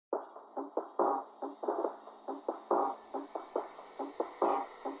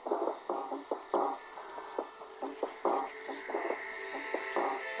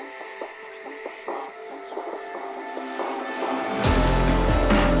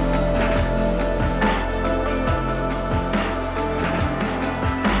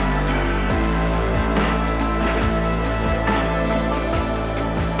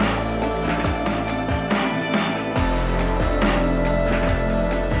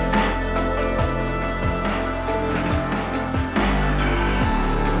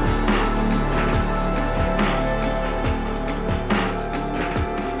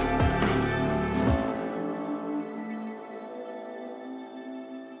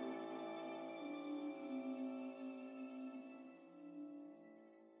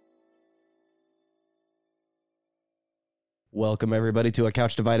Welcome, everybody, to a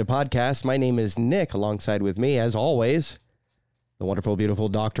Couch Divided podcast. My name is Nick. Alongside with me, as always, the wonderful, beautiful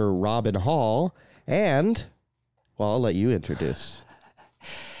Dr. Robyn Hall. And, well, I'll let you introduce.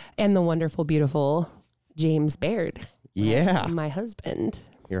 And the wonderful, beautiful James Baird. Yeah. My husband.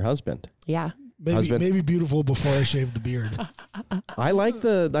 Your husband. Yeah. Maybe beautiful before I shaved the beard. I like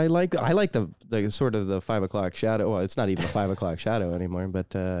the sort of the 5 o'clock shadow. Well, it's not even a 5 o'clock shadow anymore,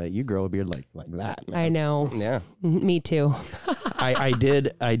 but you grow a beard like that, man. I know. Yeah. Me too. I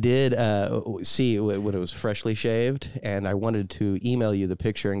did see when it was freshly shaved, and I wanted to email you the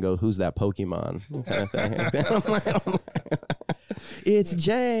picture and go, "Who's that Pokemon?" It's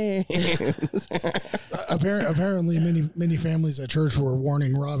James. Apparently, many families at church were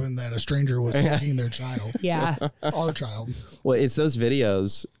warning Robyn that a stranger was taking their child. Yeah. Our child. Well, it's those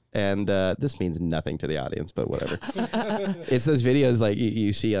videos, and this means nothing to the audience, but whatever. It's those videos like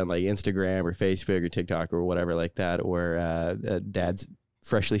you see on like Instagram or Facebook or TikTok or whatever like that, where dad's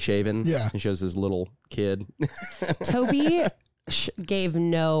freshly shaven. Yeah. And shows his little kid. Toby gave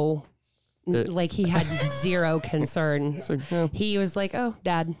no... Like he had zero concern. He was like, "Oh,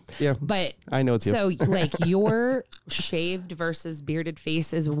 Dad." Yeah, but I know it's you. So, like, your shaved versus bearded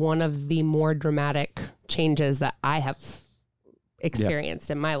face is one of the more dramatic changes that I have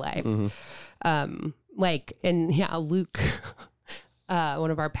experienced in my life. Mm-hmm. Luke,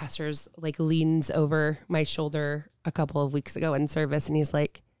 one of our pastors, like leans over my shoulder a couple of weeks ago in service, and he's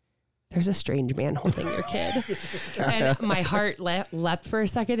like, "There's a strange man holding your kid." And my heart leapt for a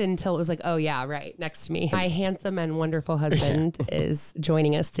second until it was like, oh yeah, right next to me. My handsome and wonderful husband is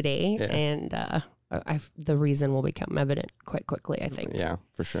joining us today. Yeah. And the reason will become evident quite quickly, I think. Yeah,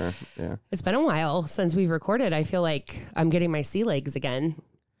 for sure. Yeah. It's been a while since we've recorded. I feel like I'm getting my sea legs again.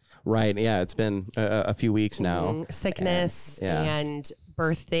 Right. Yeah. It's been a few weeks now. Sickness and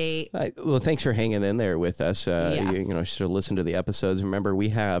birthday. Well, thanks for hanging in there with us. You should listen to the episodes. Remember, we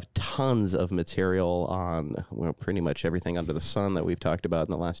have tons of material on pretty much everything under the sun that we've talked about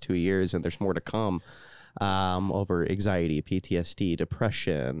in the last 2 years, and there's more to come over anxiety, PTSD,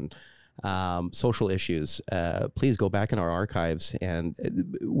 depression, social issues. Please go back in our archives, and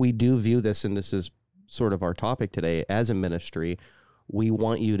we do view this, and this is sort of our topic today, as a ministry. We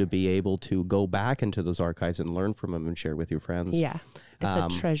want you to be able to go back into those archives and learn from them and share with your friends. Yeah,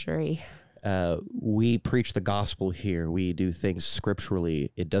 it's a treasury. We preach the gospel here. We do things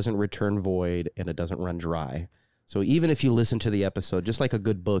scripturally. It doesn't return void, and it doesn't run dry. So even if you listen to the episode, just like a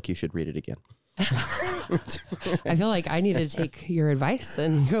good book, you should read it again. I feel like I need to take your advice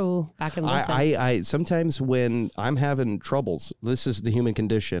and go back and listen. I sometimes when I'm having troubles, this is the human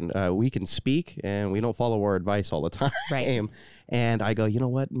condition. We can speak and we don't follow our advice all the time. Right. And I go, you know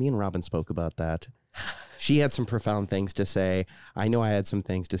what? Me and Robyn spoke about that. She had some profound things to say. I know I had some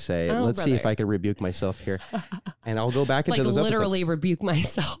things to say. Let's see if I can rebuke myself here. And I'll go back into those literally episodes. Rebuke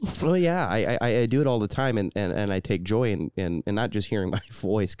myself. Well, yeah, I do it all the time. And I take joy in not just hearing my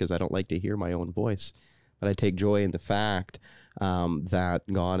voice, because I don't like to hear my own voice, but I take joy in the fact that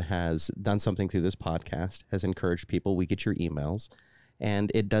God has done something through this podcast, has encouraged people. We get your emails.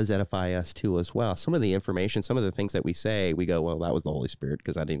 And it does edify us too as well. Some of the information, some of the things that we say, we go, well, that was the Holy Spirit,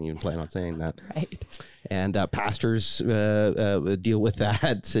 because I didn't even plan on saying that. Right. And pastors deal with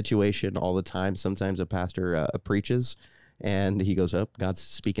that situation all the time. Sometimes a pastor preaches and he goes, oh, God's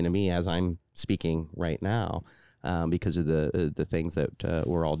speaking to me as I'm speaking right now, because of the things that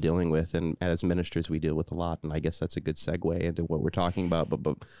we're all dealing with. And as ministers, we deal with a lot. And I guess that's a good segue into what we're talking about.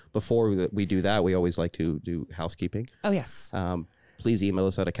 But before we do that, we always like to do housekeeping. Oh, yes. Please email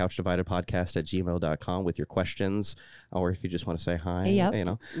us at couchdividedpodcast@gmail.com with your questions, or if you just want to say hi.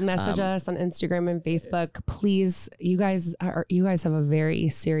 Yep. Message us on Instagram and Facebook. Please, you guys have a very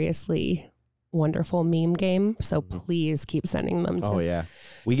seriously wonderful meme game, so please keep sending them to. Oh yeah,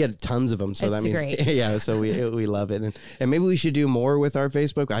 we get tons of them, so it's that means great. Yeah, so we love it, and maybe we should do more with our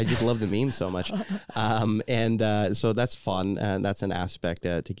Facebook. I just love the memes so much, so that's fun, and that's an aspect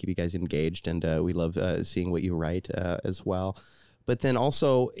to keep you guys engaged, and we love seeing what you write as well. But then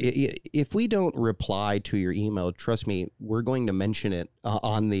also, if we don't reply to your email, trust me, we're going to mention it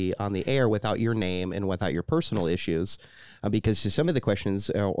on the air without your name and without your personal issues, because some of the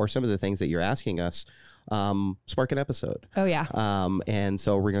questions or some of the things that you're asking us spark an episode. Oh yeah. And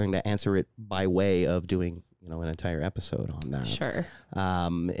so we're going to answer it by way of doing an entire episode on that. Sure.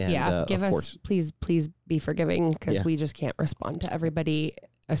 Give us, please be forgiving, because we just can't respond to everybody,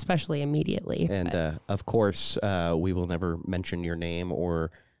 especially immediately. And of course, we will never mention your name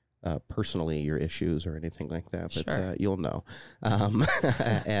or personally your issues or anything like that, but Sure. you'll know.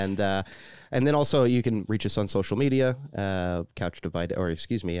 And then also you can reach us on social media, at a Couch Divided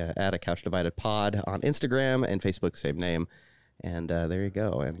Pod on Instagram and Facebook, same name. And there you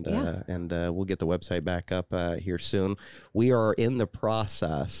go. And we'll get the website back up here soon. We are in the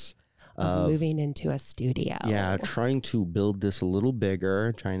process of moving into a studio. Yeah, trying to build this a little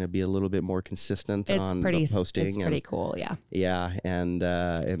bigger, trying to be a little bit more consistent on the posting. It's pretty cool, yeah. Yeah,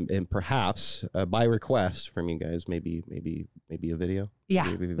 and perhaps by request from you guys, maybe a video. Yeah,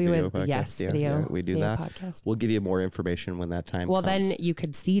 maybe we would. Podcast. Yes, yeah, video. Yeah, we do video that. Podcast. We'll give you more information when that time comes. Well, then you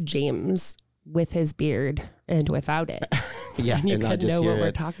could see James with his beard and without it. Yeah, and you could know what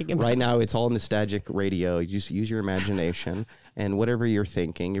we're talking about. Right now, it's all nostalgic radio. You just use your imagination, and whatever you're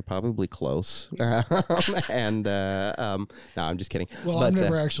thinking, you're probably close. No, I'm just kidding. Well, but, I'm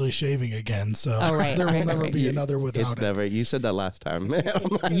never actually shaving again, so there will never be another without it. Never. You said that last time.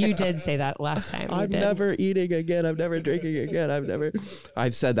 You did say that last time. I'm never eating again. I'm never drinking again.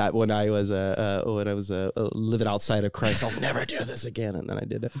 I've said that when I was living outside of Christ. I'll never do this again, and then I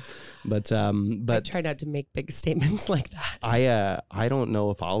did it. But I try not to make big statements like that. I don't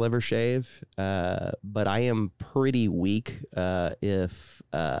know if I'll ever shave, but I am pretty weak if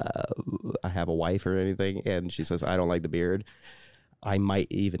I have a wife or anything, and she says I don't like the beard. I might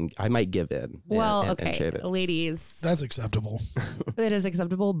give in. Well, and okay, shave it. – ladies, that's acceptable. It is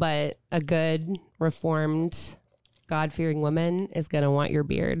acceptable, but a good reformed, God-fearing woman is going to want your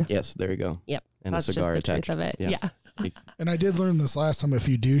beard. Yes, there you go. Yep, and that's a cigar just the attached. truth of it. Yeah. And I did learn this last time. If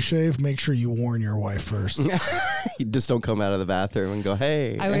you do shave, make sure you warn your wife first. You just don't come out of the bathroom and go,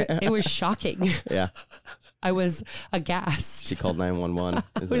 "Hey." It was shocking. Yeah. I was aghast. She called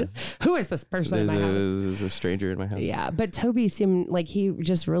 911. Who is this person in my house? There's a stranger in my house. Yeah, but Toby seemed like he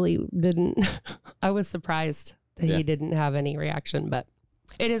just really didn't. I was surprised that he didn't have any reaction, but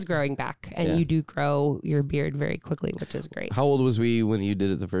it is growing back, and you do grow your beard very quickly, which is great. How old was we when you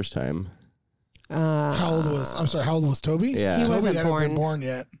did it the first time? How old was Toby? Yeah. Toby wasn't hadn't born. been born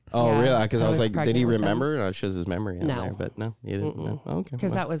yet. Oh, Yeah, really? Because I was like, did he pregnant with him. remember? No, it shows his memory on No. there, but no, he didn't. No. Oh, okay.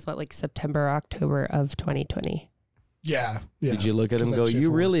 Because that was September, October of 2020. Yeah. Did you look at him and go,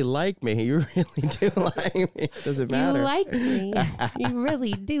 "You really like me. You really do like me. Does it matter?" You like me. You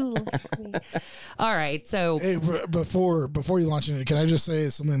really do like me. All right. So Hey, before you launch into it, can I just say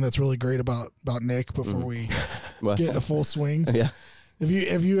something that's really great about Nick before we What? get into full swing? Yeah.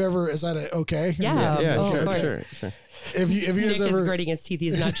 If you ever, is that okay? Yeah. Sure, of course. sure. If you Nick guys is ever, gritting his teeth.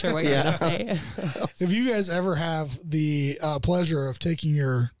 He's not sure what you're going to say. if you guys ever have the pleasure of taking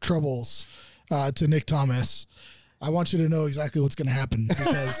your troubles to Nick Thomas, I want you to know exactly what's going to happen,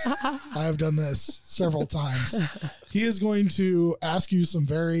 because I have done this several times. He is going to ask you some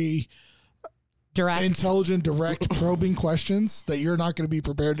very Direct. intelligent, direct, probing questions that you're not going to be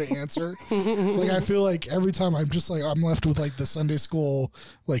prepared to answer. Like, I feel like every time I'm left with like the Sunday school,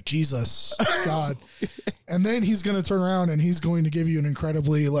 like, Jesus, God. And then he's going to turn around and he's going to give you an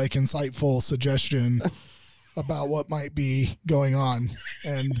incredibly like insightful suggestion about what might be going on.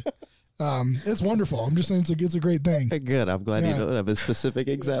 And it's wonderful. I'm just saying it's a great thing. Good. I'm glad you don't have a specific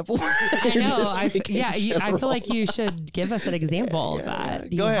example. I know. I feel like you should give us an example of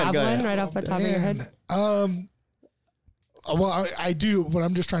that. Do you have one right off the top of your head? Well, I do, but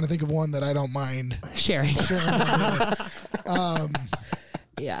I'm just trying to think of one that I don't mind Sharing.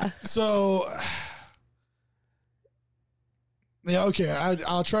 Yeah. So, yeah, okay.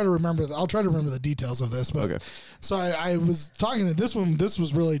 I'll try to remember. I'll try to remember the details of this. But Okay. So I was talking to this one. This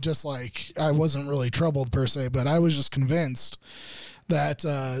was really just like, I wasn't really troubled per se, but I was just convinced that.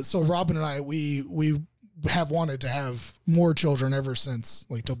 So Robyn and I, we have wanted to have more children ever since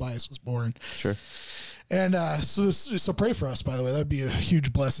like Tobias was born. Sure. And so pray for us, by the way. That'd be a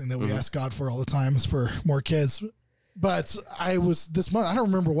huge blessing that we ask God for all the time, is for more kids. But I was this month, I don't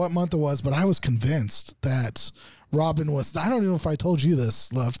remember what month it was, but I was convinced that Robyn was, I don't even know if I told you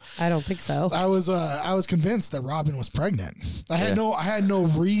this, love. I don't think so. I was convinced that Robyn was pregnant. I had no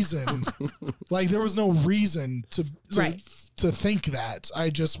reason. Like, there was no reason to think that. I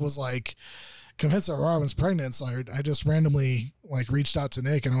just was like convinced that Robyn's pregnant. So I just randomly like reached out to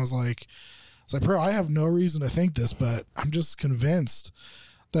Nick and I was like, bro, I have no reason to think this, but I'm just convinced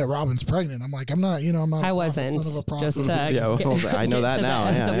that Robyn's pregnant. I'm like, I'm not. I wasn't. Son of a prophet. Just I know that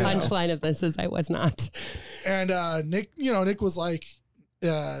now. The punchline of this is I was not. And Nick was like,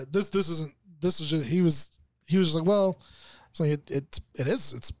 this isn't. This is just. He was just like, well, it's like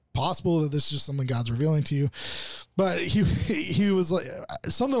it's possible that this is just something God's revealing to you. But he was like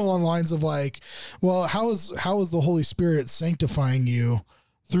something along the lines of like, well, how is the Holy Spirit sanctifying you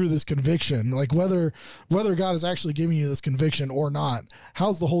through this conviction, like whether God is actually giving you this conviction or not.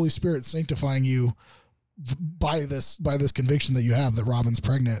 How's the Holy Spirit sanctifying you by this conviction that you have that Robyn's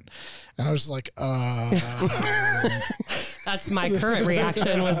pregnant? And I was just like, that's my current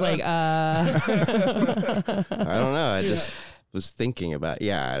reaction was like, I don't know. I just was thinking about,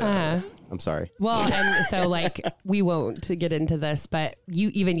 I'm sorry. Well, and so like, we won't get into this, but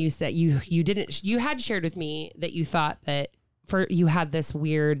you said you had shared with me that you thought that you had this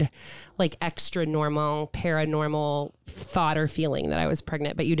weird, like extra normal, paranormal thought or feeling that I was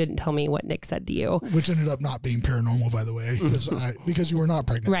pregnant, but you didn't tell me what Nick said to you. Which ended up not being paranormal, by the way, because you were not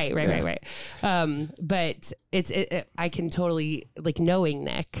pregnant. Right. But I can totally, like, knowing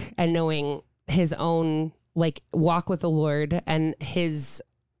Nick and knowing his own, like, walk with the Lord and his,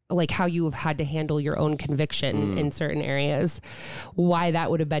 like, how you have had to handle your own conviction in certain areas, why that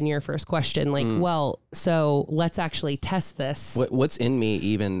would have been your first question. Like, well, so let's actually test this. What's in me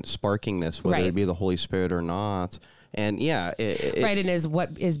even sparking this, whether it be the Holy Spirit or not. And right. And is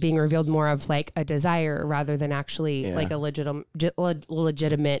what is being revealed more of like a desire rather than actually like a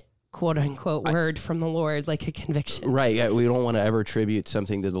legitimate quote unquote word from the Lord, like a conviction. Right. Yeah, we don't want to ever attribute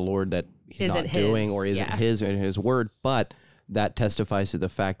something to the Lord that he's isn't not doing or isn't his word, but that testifies to the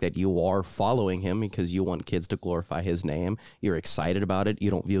fact that you are following him because you want kids to glorify his name. You're excited about it. You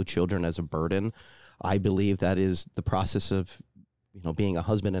don't view children as a burden. I believe that is the process of, being a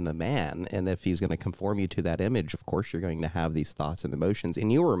husband and a man. And if he's going to conform you to that image, of course, you're going to have these thoughts and emotions.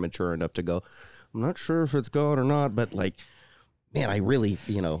 And you were mature enough to go, I'm not sure if it's God or not, but like, man, I really,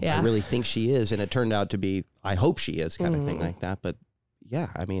 I really think she is. And it turned out to be, I hope she is, kind of thing like that. But yeah,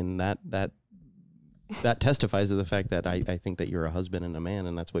 I mean, that testifies to the fact that I think that you're a husband and a man,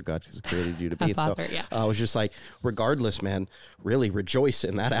 and that's what God has created you to be. Father, so I was just like, regardless, man, really rejoice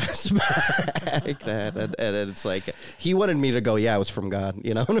in that aspect. and it's like, he wanted me to go, it was from God.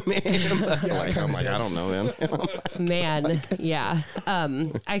 You know what I mean? I'm like, I don't know, man. Man, yeah.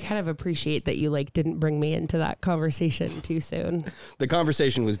 I kind of appreciate that you like didn't bring me into that conversation too soon. The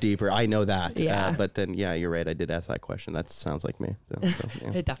conversation was deeper. I know that. Yeah. But then, you're right. I did ask that question. That sounds like me. So,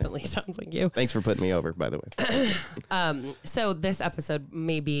 It definitely sounds like you. Thanks for putting me over, by the way. So this episode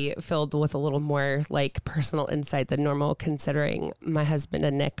may be filled with a little more like personal insight than normal, considering my husband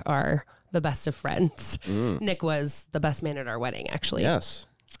and Nick are the best of friends. Nick was the best man at our wedding, actually. Yes.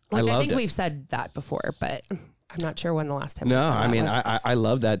 Which I think we've said that before, but I'm not sure when the last time. No, I mean, I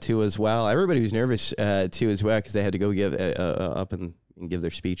love that too as well. Everybody was nervous too as well because they had to go give up and give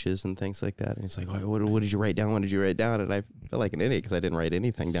their speeches and things like that. And he's like, what did you write down? What did you write down? And I felt like an idiot because I didn't write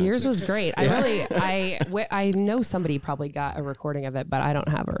anything down. Yours was great. I know somebody probably got a recording of it, but I don't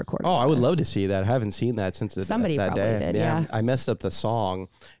have a recording. Oh, I would love to see that. I haven't seen that since somebody that probably day. Did, yeah. I messed up the song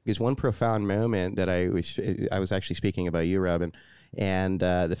because one profound moment that I was actually speaking about you, Robyn, and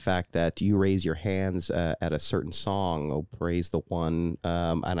the fact that you raise your hands at a certain song, oh, praise the one,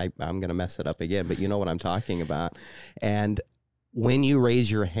 and I'm going to mess it up again, but you know what I'm talking about. And when you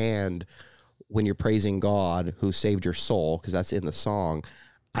raise your hand, when you're praising God who saved your soul, because that's in the song,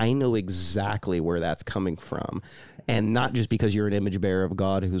 I know exactly where that's coming from. And not just because you're an image bearer of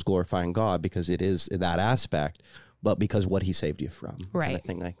God who's glorifying God, because it is that aspect, but because what he saved you from, right? Kind of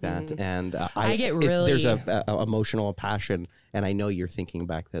thing like that. Mm-hmm. And I get really there's a emotional passion, and I know you're thinking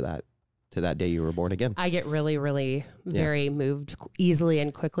back to that day you were born again. I get really, really very moved easily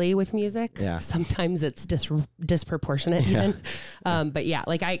and quickly with music. Yeah. Sometimes it's disproportionate even. But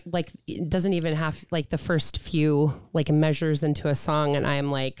it doesn't even have like the first few like measures into a song and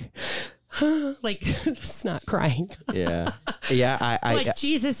I'm like, like it's not crying. Yeah. I like,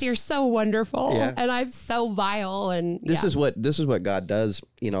 Jesus, you're so wonderful. Yeah. And I'm so vile. And this is what God does,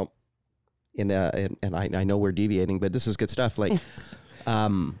 and I know we're deviating, but this is good stuff. Like,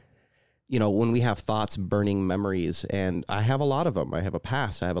 when we have thoughts, burning memories, and I have a lot of them. I have a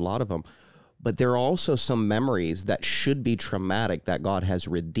past. I have a lot of them. But there are also some memories that should be traumatic that God has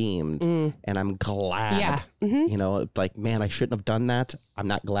redeemed. And I'm glad, like, man, I shouldn't have done that. I'm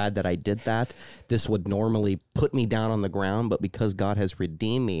not glad that I did that. This would normally put me down on the ground, but because God has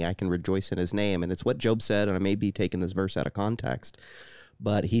redeemed me, I can rejoice in his name. And it's what Job said, and I may be taking this verse out of context,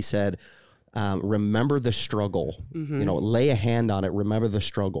 but he said, remember the struggle, lay a hand on it, remember the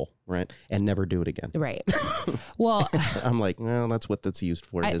struggle, right? And never do it again. Right. Well, I'm like, well, that's what that's used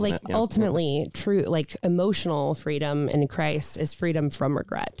for, isn't it? Yeah. Ultimately, true, like emotional freedom in Christ is freedom from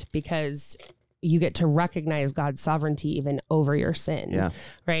regret, because you get to recognize God's sovereignty even over your sin,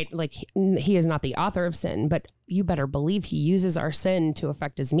 right? Like he is not the author of sin, but you better believe he uses our sin to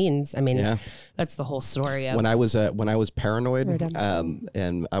affect his means. I mean, that's the whole story of when I was paranoid,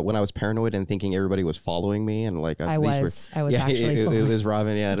 when I was paranoid and thinking everybody was following me, and like I was actually it was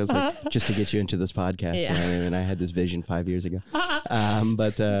Robyn. Yeah, it was like just to get you into this podcast. Yeah. And I had this vision 5 years ago.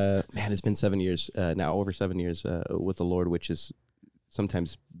 But man, it's been 7 years now, over 7 years with the Lord, which is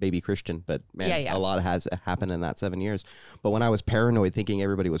sometimes baby Christian, but man, a lot has happened in that 7 years. But when I was paranoid, thinking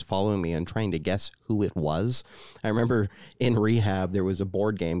everybody was following me and trying to guess who it was, I remember in rehab, there was a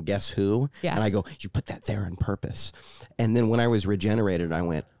board game, Guess Who? Yeah. And I go, you put that there on purpose. And then when I was regenerated, I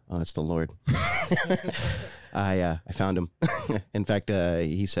went, oh, it's the Lord. I found him. In fact,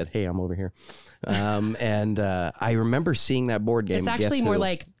 he said, hey, I'm over here. And I remember seeing that board game. It's actually more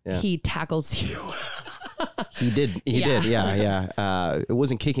like he tackles you. He did. Yeah. It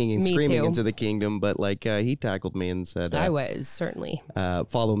wasn't kicking and screaming into the kingdom, but like he tackled me and said, I was certainly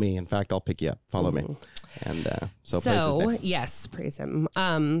follow me. In fact, I'll pick you up. Follow me. And so praise his name. Yes, praise him.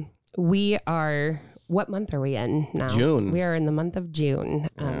 We are, what month are we in now? June. We are in the month of June.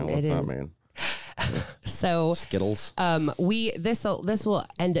 What's up, man? So Skittles. This will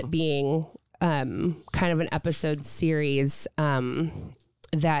end up being kind of an episode series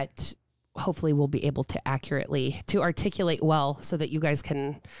that hopefully we'll be able to accurately to articulate well so that you guys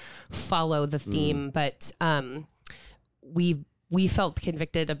can follow the theme. But we felt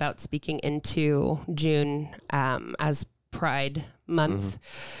convicted about speaking into June as Pride Month.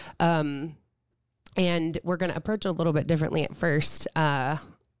 And we're going to approach it a little bit differently at first.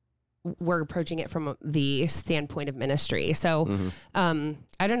 We're approaching it from the standpoint of ministry. So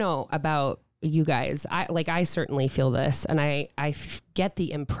I don't know about you guys. I certainly feel this, and I get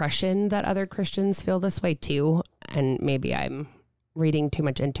the impression that other Christians feel this way too. And maybe I'm reading too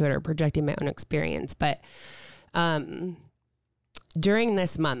much into it or projecting my own experience. But during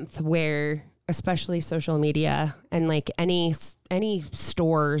this month, where especially social media and like any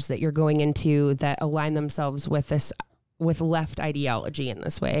stores that you're going into that align themselves with left ideology in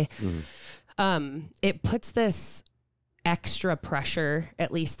this way, it puts this extra pressure,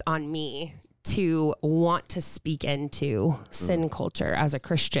 at least on me, to want to speak into sin culture as a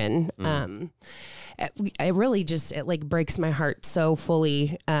Christian. It really just, it like breaks my heart so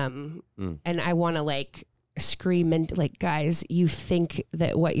fully. And I want to like scream and like, guys, you think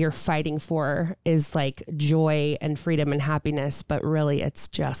that what you're fighting for is like joy and freedom and happiness, but really it's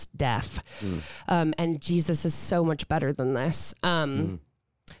just death. And Jesus is so much better than this.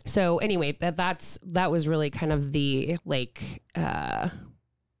 So anyway, that was really kind of the like,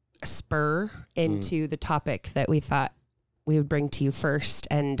 spur into the topic that we thought we would bring to you first.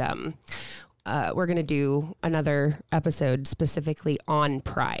 And, we're going to do another episode specifically on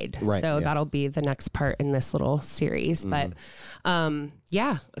pride. Right, so that'll be the next part in this little series. But,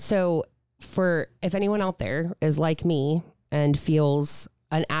 so if anyone out there is like me and feels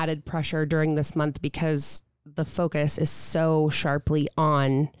an added pressure during this month because the focus is so sharply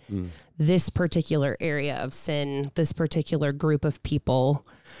on this particular area of sin, this particular group of people,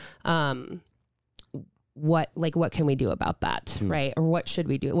 what can we do about that? Right. Or what should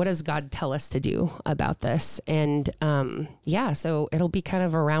we do? What does God tell us to do about this? And, so it'll be kind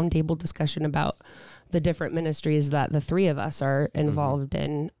of a roundtable discussion about the different ministries that the three of us are involved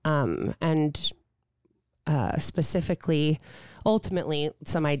in. And, specifically, ultimately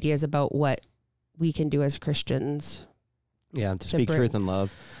some ideas about what we can do as Christians. Yeah. To speak truth and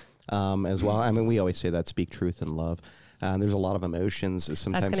love, as well. I mean, we always say that, speak truth and love. There's a lot of emotions.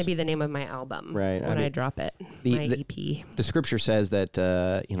 Sometimes that's going to be the name of my album, right? When I drop it, my EP. The scripture says that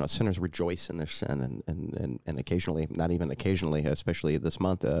sinners rejoice in their sin, and occasionally, not even occasionally, especially this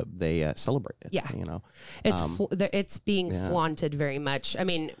month, they celebrate it. Yeah, it's being flaunted very much. I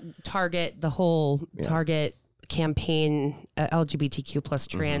mean, the whole Target campaign, LGBTQ plus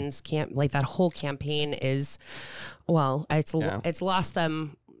trans camp, like that whole campaign is, it's lost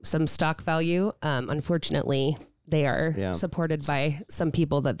them some stock value. Unfortunately, they are supported by some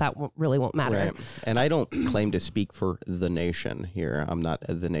people that really won't matter. Right. And I don't claim to speak for the nation here. I'm not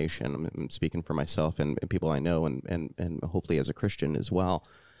the nation. I'm speaking for myself and people I know and hopefully as a Christian as well.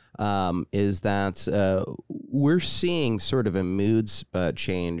 Is that we're seeing sort of a moods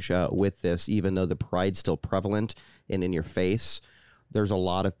change with this, even though the pride's still prevalent and in your face. There's a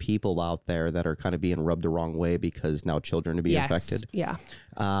lot of people out there that are kind of being rubbed the wrong way because now children are being affected. Yeah.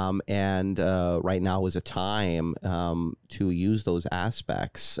 And right now is a time to use those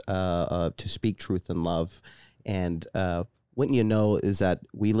aspects to speak truth and love. And what you know is that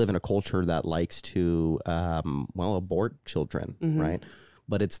we live in a culture that likes to, abort children, right?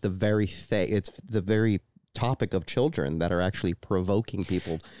 but it's the very it's the very topic of children that are actually provoking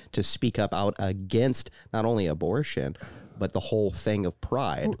people to speak up out against not only abortion, but the whole thing of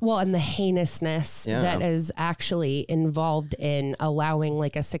pride. Well, and the heinousness that is actually involved in allowing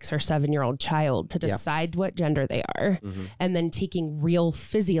like a 6 or 7 year old child to decide what gender they are, and then taking real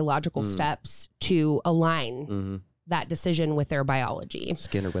physiological steps to align that decision with their biology.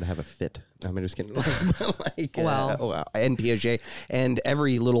 Skinner would have a fit. I'm just kidding. And Piaget and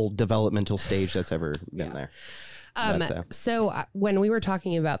every little developmental stage that's ever been there. So when we were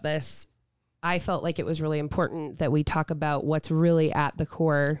talking about this, I felt like it was really important that we talk about what's really at the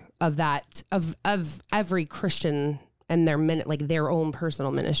core of that, of every Christian and their own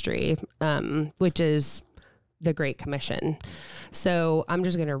personal ministry, which is the Great Commission. So I'm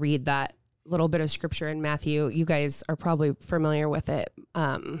just going to read that little bit of scripture in Matthew. You guys are probably familiar with it.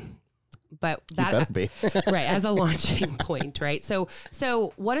 But that, you better be. right, as a launching point, right? So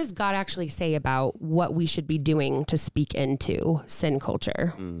what does God actually say about what we should be doing to speak into sin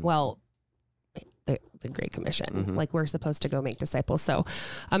culture? Well, the Great Commission, like we're supposed to go make disciples. So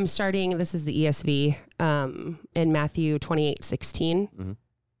I'm starting, this is the ESV, in Matthew 28:16.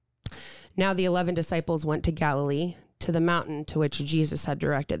 Now the 11 disciples went to Galilee, to the mountain to which Jesus had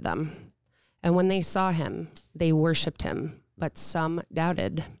directed them. And when they saw him, they worshiped him, but some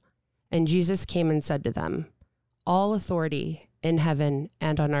doubted. And Jesus came and said to them, all authority in heaven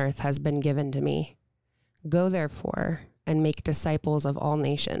and on earth has been given to me. Go therefore and make disciples of all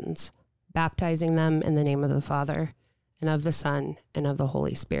nations, baptizing them in the name of the Father and of the Son and of the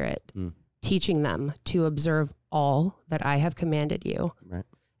Holy Spirit, teaching them to observe all that I have commanded you. Right.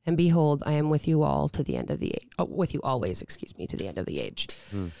 And behold, I am with you all to the end of the age, with you always, to the end of the age.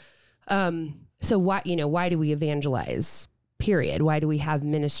 So why do we evangelize? Period. Why do we have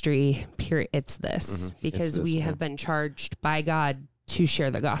ministry? Period. It's this, because we have been charged by God to share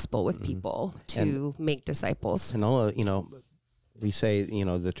the gospel with people, to make disciples. And all, we say,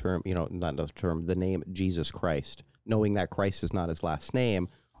 the term, not the term, the name Jesus Christ, knowing that Christ is not his last name,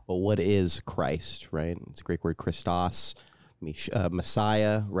 but what is Christ, right? It's a Greek word, Christos,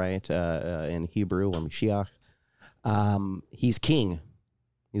 Messiah, right? In Hebrew, or Mashiach. He's king.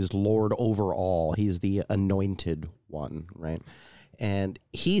 He's Lord over all. He's the anointed one, right? And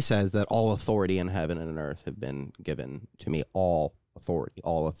he says that all authority in heaven and on earth have been given to me, all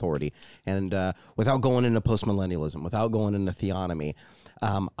authority. And without going into postmillennialism, without going into theonomy,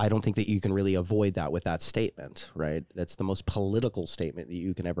 I don't think that you can really avoid that with that statement, right? That's the most political statement that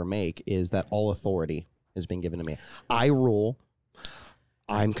you can ever make, is that all authority has been given to me. I rule.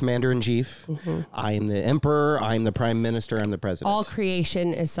 I'm commander-in-chief. I am the emperor. I'm the prime minister. I'm the president. All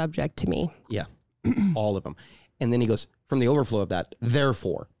creation is subject to me. Yeah, all of them. And then he goes, from the overflow of that,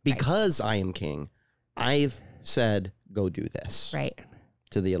 therefore, because I am king, I've said, go do this. Right.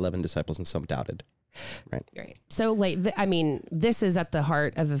 To the 11 disciples, and some doubted. Right. So, this is at the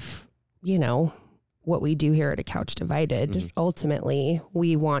heart of, what we do here at A Couch Divided. Ultimately,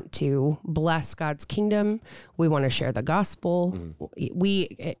 we want to bless God's kingdom. We want to share the gospel.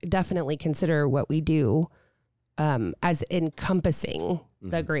 We definitely consider what we do as encompassing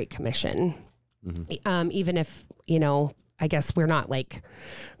the Great Commission. Even if, I guess we're not like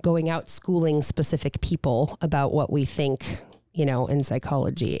going out schooling specific people about what we think, in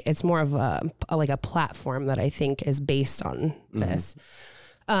psychology. It's more of a platform that I think is based on this.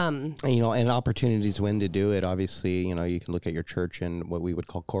 And opportunities when to do it. Obviously, you can look at your church and what we would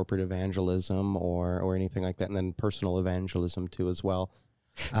call corporate evangelism or anything like that, and then personal evangelism too as well.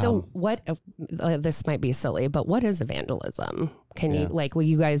 So this might be silly, but what is evangelism? Can you will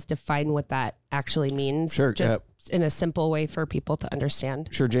you guys define what that actually means? Sure. Just in a simple way for people to understand.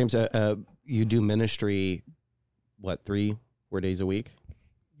 Sure, James. You do ministry, 3-4 days a week?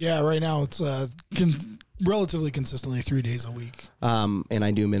 Yeah, right now it's relatively consistently 3 days a week. And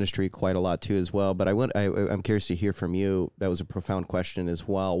I do ministry quite a lot too as well. But I'm curious to hear from you. That was a profound question as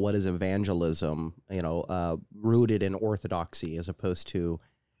well. What is evangelism? Rooted in orthodoxy as opposed to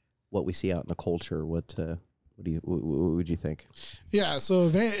what we see out in the culture. What would you think? Yeah, so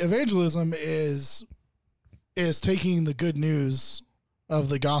evangelism is taking the good news of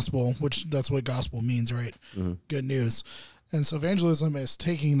the gospel, which that's what gospel means, right? Good news. And so evangelism is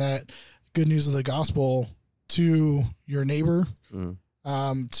taking that good news of the gospel to your neighbor,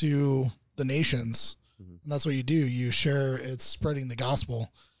 to the nations. And that's what you do. You share, it's spreading the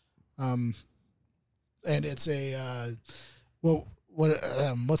gospel. And it's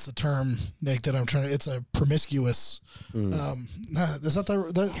what's the term, Nick, that I'm trying to, it's a promiscuous, is that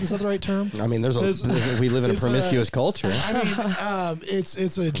the right term? I mean, we live in a promiscuous culture. I mean,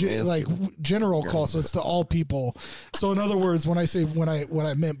 it's a general call, so it's to all people. So in other words, when I say what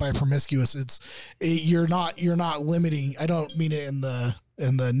I meant by promiscuous, you're not limiting. I don't mean it in the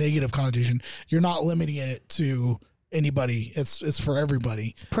negative connotation. You're not limiting it to anybody. It's for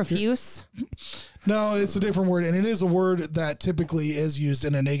everybody. Profuse? No, it's a different word, and it is a word that typically is used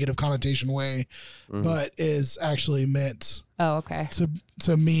in a negative connotation way, but is actually meant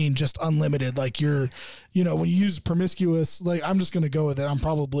to mean just unlimited. Like when you use promiscuous, like I'm just going to go with it. I'm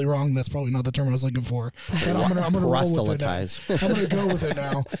probably wrong. That's probably not the term I was looking for. But I'm going to roll with it now. I'm going to go with it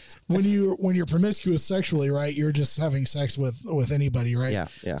now. When you're promiscuous sexually, right, you're just having sex with anybody, right?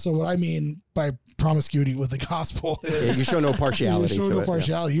 Yeah. So what I mean by promiscuity with the gospel is you show no partiality. You show no Yeah.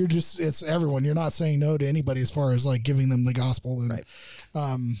 partiality. You're just, it's everyone. You're not saying no to anybody as far as like giving them the gospel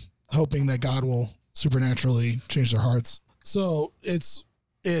and hoping that God will supernaturally change their hearts. So it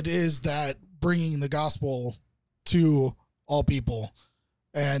is that bringing the gospel to all people,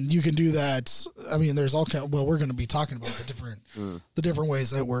 and you can do that. I mean, there's all kind. Well, we're going to be talking about the different ways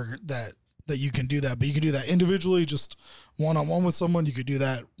that you can do that, but you can do that individually, just one-on-one with someone. You could do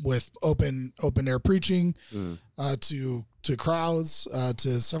that with open air preaching to crowds,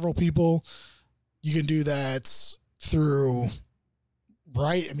 to several people. You can do that through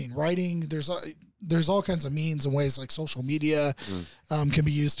writing. There's all kinds of means and ways, like social media can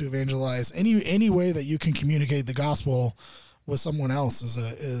be used to evangelize. Any way that you can communicate the gospel with someone else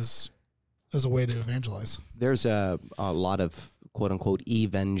is a way to evangelize. There's a lot of quote unquote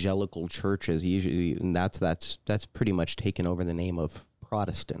evangelical churches usually, and that's pretty much taken over the name of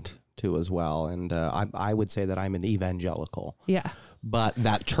Protestant too as well. And I would say that I'm an evangelical. Yeah. But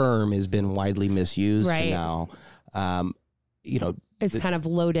that term has been widely misused now. It's kind of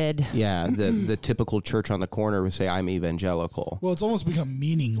loaded. Yeah, the typical church on the corner would say, I'm evangelical. Well, it's almost become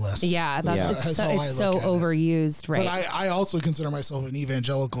meaningless. Yeah, it's so overused, right? But I also consider myself an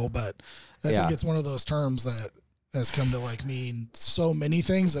evangelical, but I think it's one of those terms that has come to like mean so many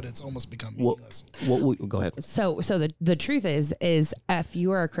things that it's almost become meaningless. Go ahead. So the truth is if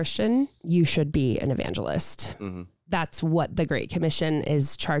you are a Christian, you should be an evangelist. Mm-hmm. That's what the Great Commission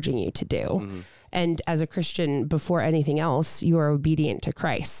is charging you to do. Mm-hmm. And as a Christian, before anything else, you are obedient to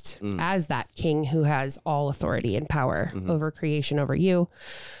Christ as that King who has all authority and power over creation, over you.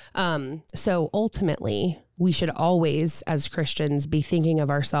 So ultimately, we should always, as Christians, be thinking of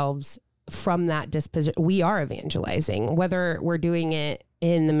ourselves from that disposition. We are evangelizing, whether we're doing it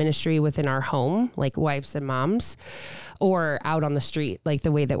in the ministry within our home, like wives and moms, or out on the street, like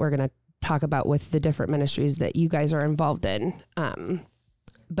the way that we're going to talk about with the different ministries that you guys are involved in.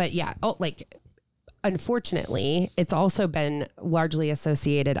 But yeah, unfortunately, it's also been largely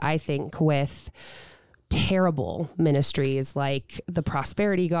associated, I think, with terrible ministries like the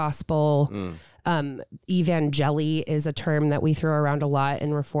prosperity gospel. Evangeli is a term that we throw around a lot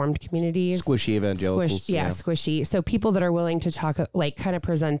in Reformed communities. Squishy evangelicals. Squishy. So people that are willing to talk, like, kind of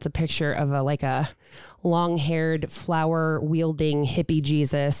present the picture of a long-haired, flower-wielding hippie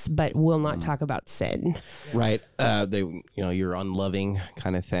Jesus, but will not talk about sin. Right. You're unloving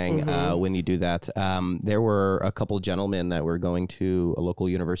kind of thing when you do that. There were a couple of gentlemen that were going to a local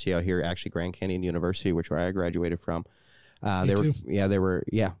university out here, actually Grand Canyon University, which I graduated from. They were.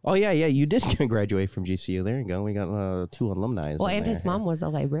 Oh, yeah. You did graduate from GCU. There you go. We got 2 alumni. Well, and his mom was a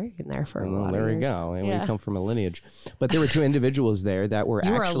librarian there for a lot of years. There you go. And we come from a lineage. But there were 2 individuals there that were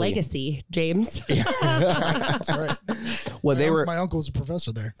You were a legacy, James. That's right. Well, my uncle was a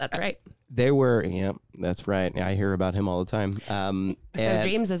professor there. That's right. They were. Yeah, that's right. I hear about him all the time. So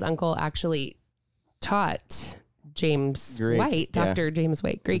James's uncle actually taught James White, Dr. James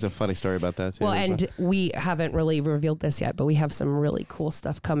White Greek. There's a funny story about that too. Well, and we haven't really revealed this yet, but we have some really cool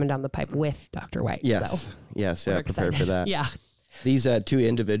stuff coming down the pipe with Dr. White. Yes. Prepared for that. Yeah. These 2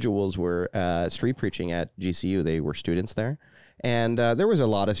 individuals were street preaching at GCU. They were students there. And there was a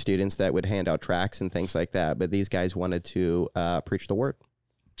lot of students that would hand out tracts and things like that. But these guys wanted to preach the word.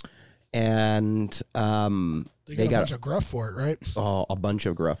 And they got a bunch of gruff for it, right? Oh, a bunch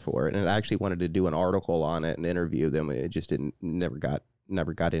of gruff for it. And I actually wanted to do an article on it and interview them. It just never got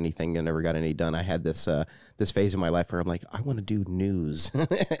anything and never got any done. I had this phase in my life where I'm like, I want to do news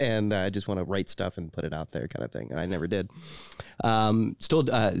and I just want to write stuff and put it out there kind of thing. And I never did. Still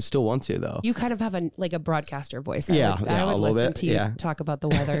want to though. You kind of have a broadcaster voice. I would a little listen bit. to you talk about the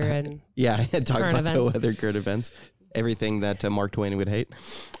weather and talk about events. the weather, current events. Everything that Mark Twain would hate.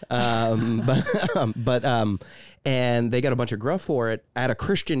 And they got a bunch of gruff for it at a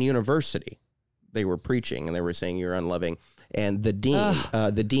Christian university. They were preaching and they were saying you're unloving. And the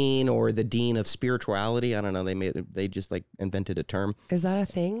dean or the dean of spirituality, I don't know, they just like invented a term. Is that a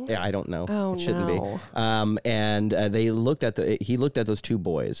thing? Yeah, I don't know. Oh, it shouldn't no. be. And he looked at those two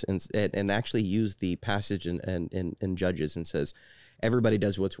boys and actually used the passage in Judges and says, everybody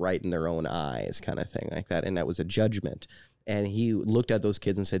does what's right in their own eyes, kind of thing like that. And that was a judgment. And he looked at those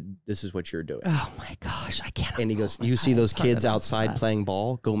kids and said, this is what you're doing. Oh my gosh, I can't. And he goes, you see those kids outside playing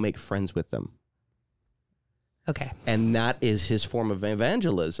ball? Go make friends with them. Okay. And that is his form of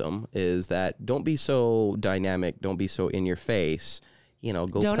evangelism, is that don't be so dynamic, don't be so in your face,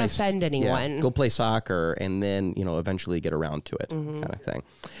 don't offend anyone. Go play soccer and then, eventually get around to it, kind of thing.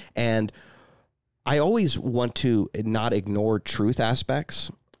 And I always want to not ignore truth aspects,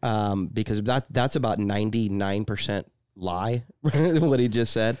 because that's about 99% lie, what he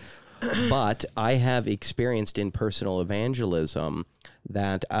just said. But I have experienced in personal evangelism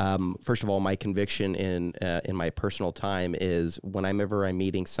that, first of all, my conviction in my personal time is whenever I'm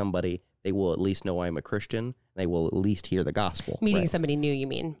meeting somebody, they will at least know I'm a Christian. They will at least hear the gospel. Meeting somebody new, you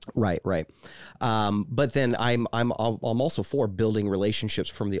mean? Right. But then I'm also for building relationships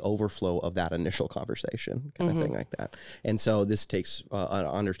from the overflow of that initial conversation, kind of thing like that. And so this takes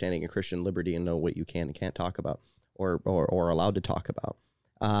understanding of Christian liberty and know what you can and can't talk about or allowed to talk about.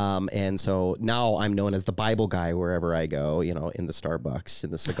 And so now I'm known as the Bible guy wherever I go, in the Starbucks, in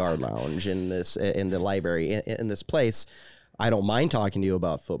the cigar lounge, in the library, in this place. I don't mind talking to you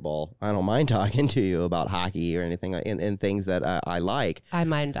about football. I don't mind talking to you about hockey or anything and things that I like. I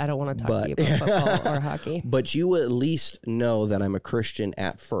don't want to talk to you about football or hockey. But you at least know that I'm a Christian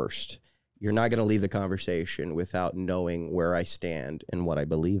at first. You're not going to leave the conversation without knowing where I stand and what I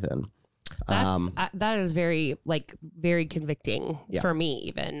believe in. That is very convicting for me.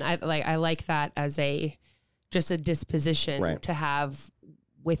 Even I like that as just a disposition to have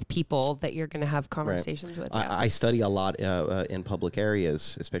with people that you're going to have conversations with. Yeah. I study a lot in public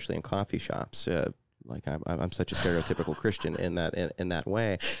areas, especially in coffee shops. I'm such a stereotypical Christian in that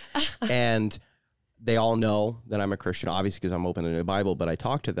way, and they all know that I'm a Christian, obviously because I'm open to the Bible. But I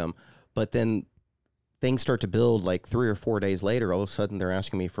talk to them, but then things start to build. Like 3 or 4 days later, all of a sudden they're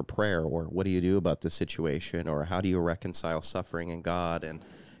asking me for prayer, or what do you do about this situation, or how do you reconcile suffering and God, and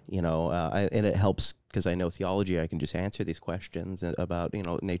and it helps because I know theology. I can just answer these questions about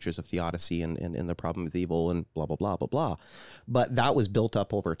natures of theodicy and the problem of evil and blah blah blah blah blah. But that was built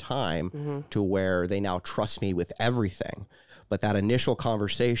up over time to where they now trust me with everything. But that initial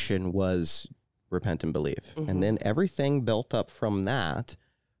conversation was repent and believe, and then everything built up from that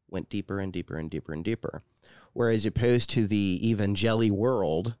went deeper and deeper and deeper and deeper. Whereas opposed to the evangeli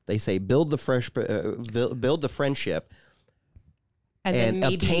world, they say build the friendship. And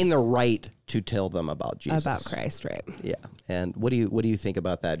obtain the right to tell them about Jesus, about Christ, right? Yeah. And what do you think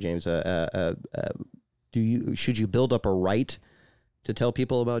about that, James? Should you build up a right to tell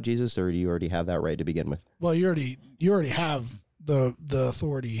people about Jesus, or do you already have that right to begin with? Well, you already have the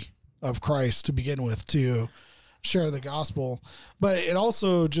authority of Christ to begin with to share the gospel, but it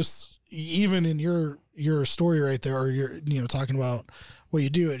also just, even in your story right there, or you're talking about what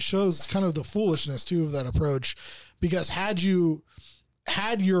you do, it shows kind of the foolishness too of that approach, because had your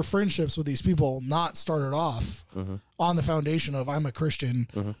friendships with these people not started off on the foundation of I'm a Christian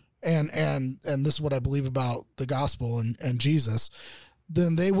and this is what I believe about the gospel and Jesus,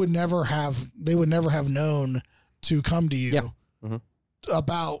 then they would never have known to come to you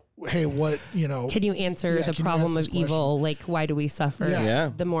about, hey, what, can you answer the problem of evil? Like, why do we suffer?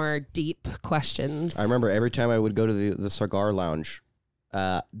 Yeah. The more deep questions. I remember every time I would go to the cigar lounge,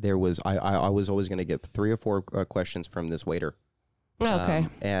 I was always going to get 3 or 4 questions from this waiter. Oh, okay.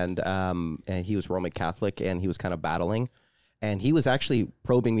 And he was Roman Catholic, and he was kind of battling, and he was actually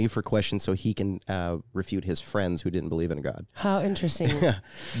probing me for questions so he can refute his friends who didn't believe in God. How interesting!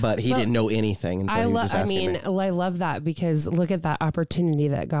 But he didn't know anything, and so he was just asking me. I love that, because look at that opportunity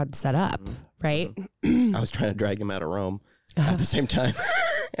that God set up, right? I was trying to drag him out of Rome at the same time,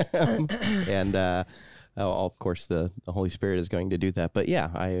 and. Of course, the Holy Spirit is going to do that. But yeah,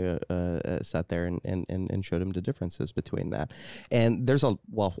 I sat there and showed him the differences between that. And there's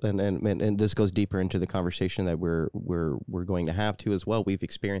and this goes deeper into the conversation that we're going to have too as well. We've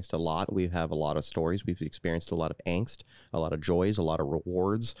experienced a lot. We have a lot of stories. We've experienced a lot of angst, a lot of joys, a lot of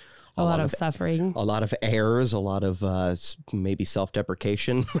rewards, a lot of suffering, a lot of errors, a lot of maybe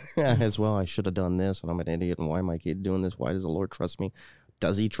self-deprecation as well. I should have done this, and I'm an idiot. And why am I doing this? Why does the Lord trust me?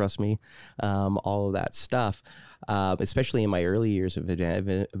 Does he trust me? All of that stuff, especially in my early years of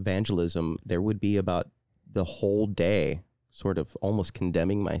evangelism, there would be about the whole day sort of almost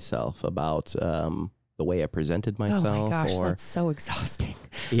condemning myself about the way I presented myself. Oh my gosh, or, that's so exhausting.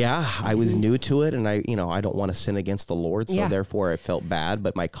 Yeah, I was new to it, and I don't want to sin against the Lord, so Yeah. therefore I felt bad,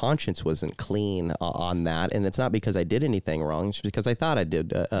 but my conscience wasn't clean on that, and it's not because I did anything wrong, it's because I thought I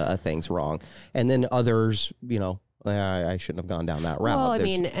did things wrong, and then others, I shouldn't have gone down that route. Well, I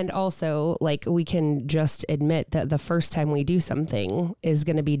mean, and also, like, we can just admit that the first time we do something is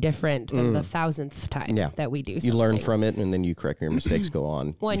going to be different than the 1,000th time that we do something. You learn from it, and then you correct your mistakes, go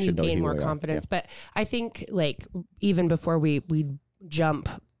on. When you gain more confidence. But I think, like, even before we jump,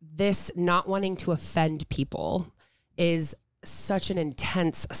 this not wanting to offend people is such an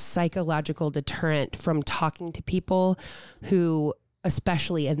intense psychological deterrent from talking to people who,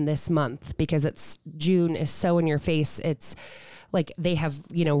 especially in this month, because it's June is so in your face. It's like they have,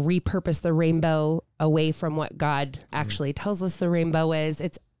 repurposed the rainbow away from what God actually tells us the rainbow is.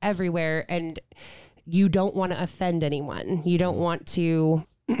 It's everywhere. And you don't want to offend anyone. You don't want to,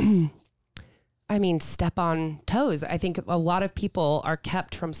 step on toes. I think a lot of people are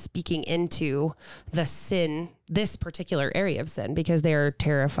kept from speaking into the sin, this particular area of sin, because they're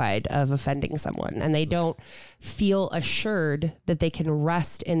terrified of offending someone and they don't feel assured that they can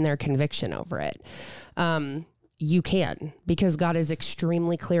rest in their conviction over it. You can, because God is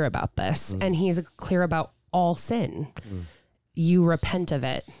extremely clear about this, and he's clear about all sin. You repent of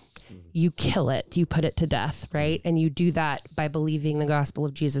it. You kill it. You put it to death, right? And you do that by believing the gospel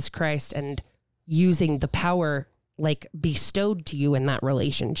of Jesus Christ and using the power like bestowed to you in that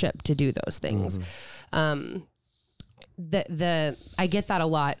relationship to do those things. I get that a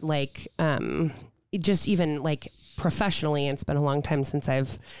lot, like, just even like professionally, and it's been a long time since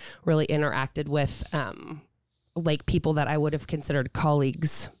I've really interacted with, like people that I would have considered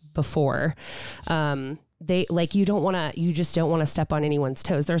colleagues before. They like, you just don't want to step on anyone's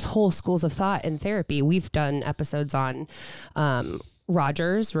toes. There's whole schools of thought in therapy. We've done episodes on,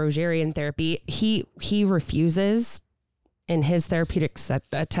 Rogerian therapy. He refuses in his therapeutic his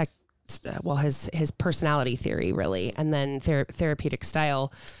personality theory really, and then therapeutic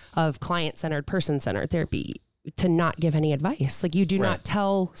style of client-centered, person-centered therapy, to not give any advice. Like, you do not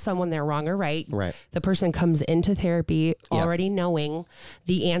tell someone they're wrong or right. Right. The person comes into therapy already knowing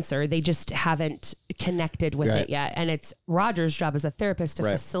the answer. They just haven't connected with it yet. And it's Roger's job as a therapist to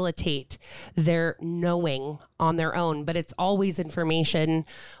facilitate their knowing on their own. But it's always information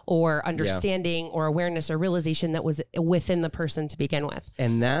or understanding or awareness or realization that was within the person to begin with.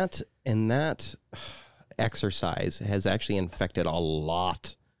 And that exercise has actually infected a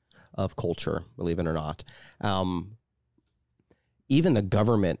lot of culture, believe it or not. Even the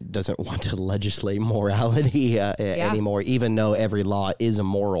government doesn't want to legislate morality anymore, even though every law is a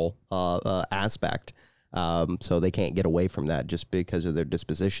moral aspect. So they can't get away from that just because of their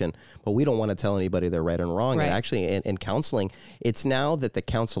disposition. But we don't want to tell anybody they're right and wrong. Right. And actually, in counseling, it's now that the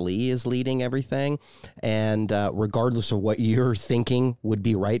counselee is leading everything. And regardless of what you're thinking would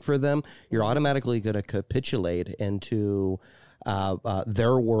be right for them, you're automatically going to capitulate into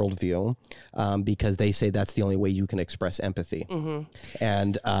their worldview, because they say that's the only way you can express empathy.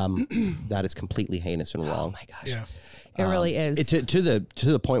 And that is completely heinous and wrong. Oh my gosh. Yeah. It really is. To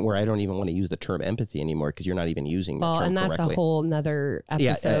the point where I don't even want to use the term empathy anymore, because you're not even using the term and that's correctly. a whole nother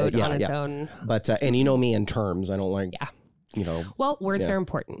episode on its own. But and you know me in terms, I don't like. Yeah. Well, words are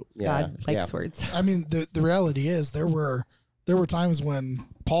important. God likes words. I mean, the reality is there were times when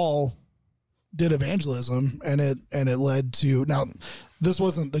Paul did evangelism and it led to, now this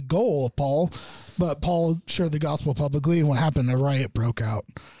wasn't the goal of Paul, but Paul shared the gospel publicly, and what happened? A riot broke out.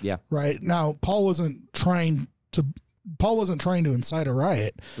 Yeah. Right. Now, Paul wasn't trying to incite a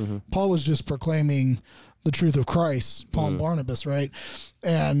riot. Paul was just proclaiming the truth of Christ, Paul and Barnabas, right?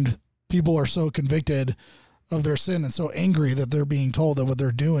 And people are so convicted of their sin and so angry that they're being told that what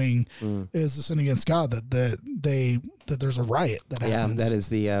they're doing is a sin against God, that there's a riot that happens. Yeah, that is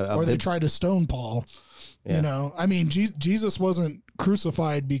the or they tried to stone Paul. Yeah. I mean, Jesus wasn't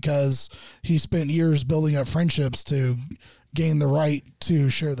crucified because he spent years building up friendships to gain the right to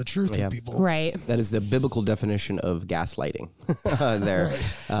share the truth with people. Right. That is the biblical definition of gaslighting. There,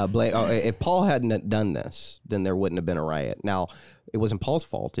 if Paul hadn't done this, then there wouldn't have been a riot. Now, it wasn't Paul's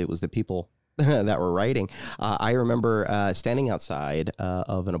fault; it was the people that were writing. I remember standing outside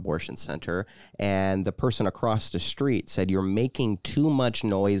of an abortion center, and the person across the street said, "You're making too much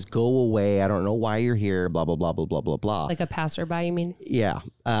noise. Go away. I don't know why you're here. Blah blah blah blah blah blah blah." Like a passerby, you mean? Yeah.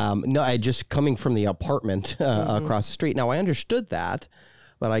 No, I just coming from the apartment across the street. Now I understood that,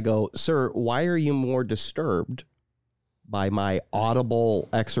 but I go, "Sir, why are you more disturbed by my audible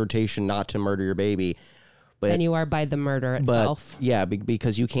exhortation not to murder your baby than you are by the murder itself?" Yeah,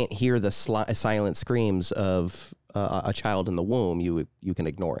 because you can't hear the silent screams of a child in the womb. You can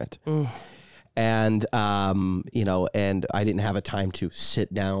ignore it. And, and I didn't have a time to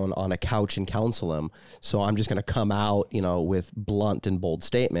sit down on a couch and counsel him. So I'm just going to come out, with blunt and bold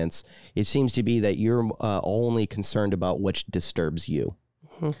statements. It seems to be that you're only concerned about which disturbs you.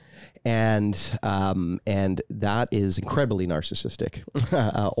 Mm-hmm. And that is incredibly narcissistic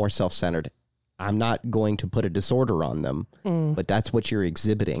or self-centered. I'm not going to put a disorder on them, but that's what you're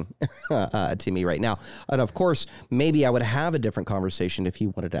exhibiting to me right now. And of course, maybe I would have a different conversation if you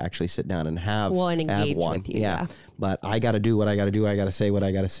wanted to actually sit down and have engage one. with you. Yeah. But I got to do what I got to do. I got to say what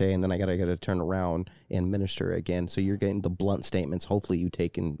I got to say, and then I got to turn around and minister again. So you're getting the blunt statements. Hopefully, you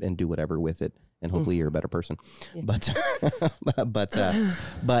take and do whatever with it, and hopefully you're a better person. Yeah. But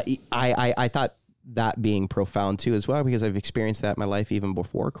I thought that being profound too as well, because I've experienced that in my life even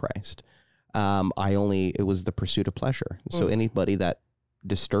before Christ. It was the pursuit of pleasure. So anybody that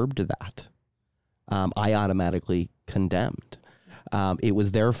disturbed that, I automatically condemned. It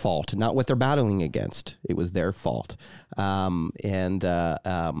was their fault, not what they're battling against. It was their fault. I'm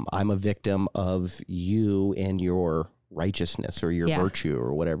a victim of you and your righteousness or your virtue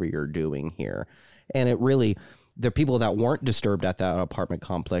or whatever you're doing here. And it really, the people that weren't disturbed at that apartment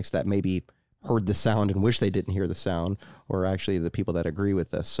complex that maybe heard the sound and wish they didn't hear the sound, or actually the people that agree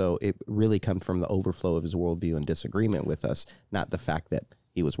with us. So it really comes from the overflow of his worldview and disagreement with us, not the fact that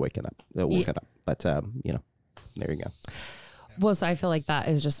he was woken up. But, there you go. Well, so I feel like that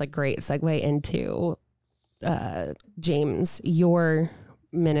is just a great segue into James, your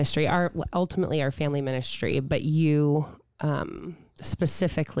ministry, ultimately our family ministry, but you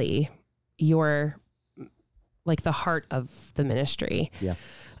specifically, your like the heart of the ministry. Yeah.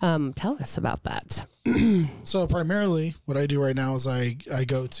 Tell us about that. So primarily what I do right now is I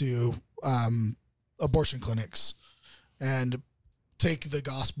go to abortion clinics and take the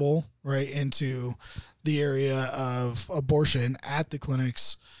gospel right into the area of abortion at the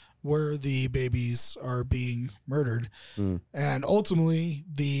clinics where the babies are being murdered. And ultimately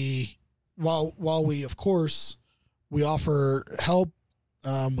while we, of course, we offer help,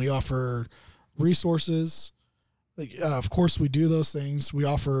 we offer resources. Of course, we do those things. We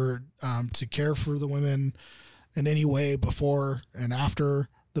offer to care for the women in any way before and after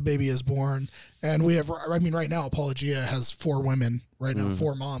the baby is born. And we have, right now, Apologia has 4 women right now,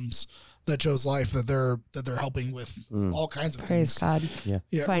 4 moms that chose life that they're helping with all kinds of Praise things. God.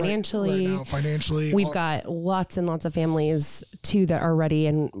 Yeah. Financially, right now, financially, we've got lots and lots of families too that are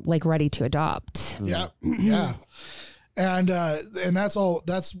ready to adopt. Yeah. And that's all.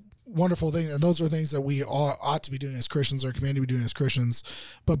 That's wonderful thing, and those are things that we ought to be doing as Christians, or commanded to be doing as Christians.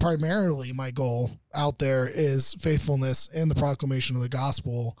 But primarily, my goal out there is faithfulness in the proclamation of the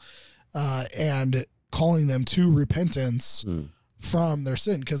gospel, and calling them to repentance from their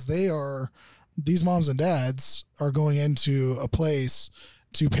sin, because these moms and dads are going into a place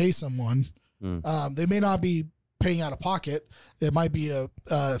to pay someone. They may not be paying out of pocket. It might be a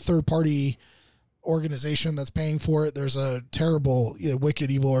third party organization that's paying for it. There's a terrible, wicked,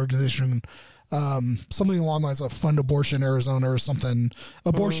 evil organization, something along the lines of Fund Abortion Arizona or something,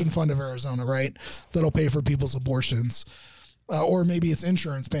 Abortion Fund of Arizona, right? That'll pay for people's abortions, or maybe it's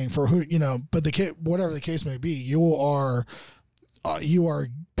insurance paying for but whatever the case may be, you are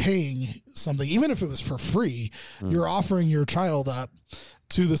paying something, even if it was for free. You're offering your child up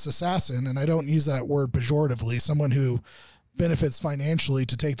to this assassin, and I don't use that word pejoratively. Someone who benefits financially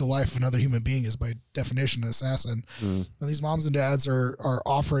to take the life of another human being is by definition an assassin. And these moms and dads are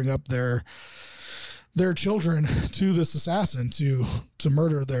offering up their children to this assassin to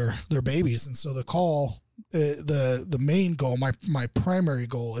murder their babies. And so the call, the main goal, my primary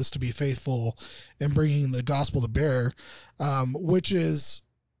goal, is to be faithful in bringing the gospel to bear, which is,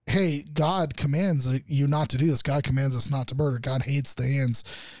 hey, God commands you not to do this. God commands us not to murder. God hates the hands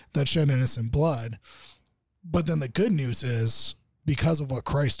that shed innocent blood. But then the good news is, because of what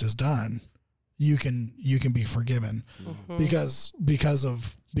Christ has done, you can be forgiven, because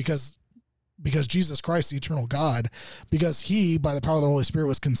Jesus Christ, the eternal God, because he, by the power of the Holy Spirit,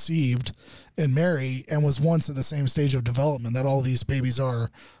 was conceived in Mary and was once at the same stage of development that all these babies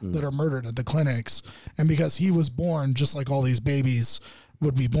are that are murdered at the clinics. And because he was born just like all these babies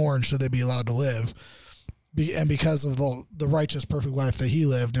would be born should they be allowed to live. And because of the righteous, perfect life that he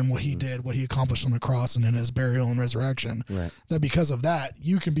lived and what he did, what he accomplished on the cross and in his burial and resurrection, that because of that,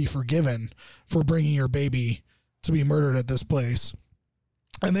 you can be forgiven for bringing your baby to be murdered at this place.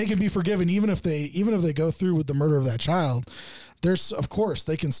 And they can be forgiven even if they go through with the murder of that child. There's, of course,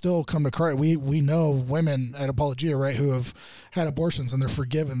 they can still come to Christ. We know women at Apologia, right, who have had abortions and they're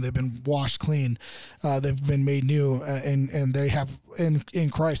forgiven. They've been washed clean. They've been made new, and they have in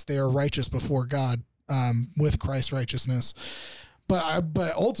Christ they are righteous before God. With Christ's righteousness.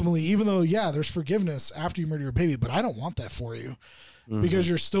 But ultimately, even though, yeah, there's forgiveness after you murder your baby, but I don't want that for you, because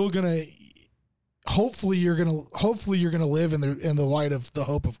you're still going to, hopefully you're going to live in the light of the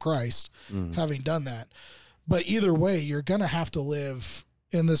hope of Christ, having done that. But either way, you're going to have to live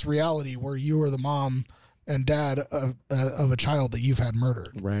in this reality where you are the mom and dad of a child that you've had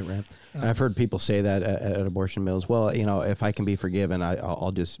murdered. Right. And I've heard people say that at abortion mills. Well, if I can be forgiven,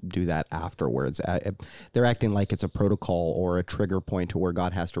 I'll just do that afterwards. They're acting like it's a protocol or a trigger point to where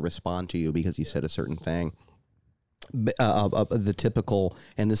God has to respond to you because you said a certain thing. The typical,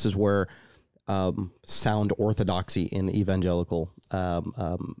 and this is where sound orthodoxy in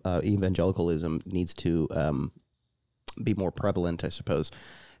evangelicalism needs to be more prevalent, I suppose,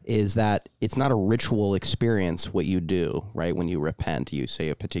 is that it's not a ritual experience what you do, right? When you repent, you say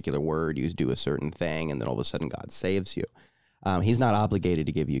a particular word, you do a certain thing, and then all of a sudden God saves you. He's not obligated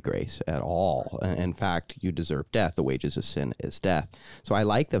to give you grace at all. In fact, you deserve death. The wages of sin is death. So I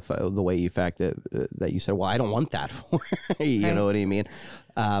like the way you that you said, well, I don't want that for you. Right. Know what I mean?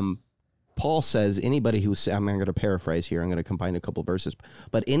 Paul says anybody who, I'm going to paraphrase here, I'm going to combine a couple of verses,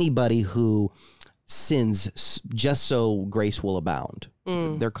 but anybody who sins just so grace will abound,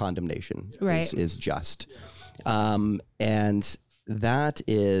 their condemnation is just. And that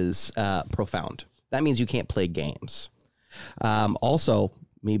is profound. That means you can't play games. Also,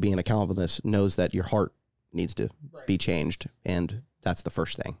 me being a Calvinist knows that your heart needs to be changed, and that's the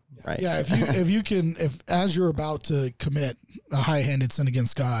first thing, right? Yeah, if as you're about to commit a high-handed sin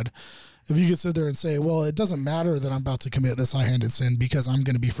against God, if you could sit there and say, well, it doesn't matter that I'm about to commit this high-handed sin because I'm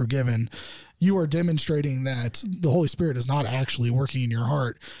going to be forgiven, you are demonstrating that the Holy Spirit is not actually working in your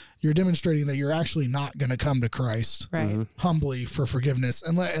heart. You're demonstrating that you're actually not going to come to Christ humbly for forgiveness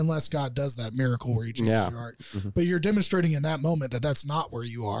unless God does that miracle where he changes your heart. But you're demonstrating in that moment that that's not where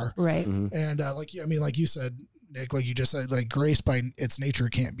you are. Right. And like you said, Nick, like you just said, like grace by its nature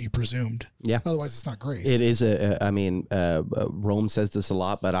can't be presumed. Yeah. Otherwise, it's not grace. It is Rome says this a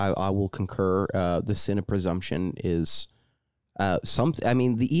lot, but I will concur. The sin of presumption is something. I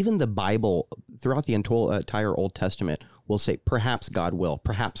mean, even the Bible throughout the entire Old Testament will say, perhaps God will,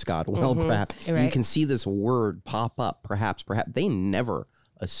 perhaps God will, perhaps. Right. You can see this word pop up, perhaps. They never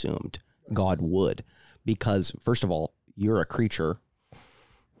assumed God would, because first of all, you're a creature.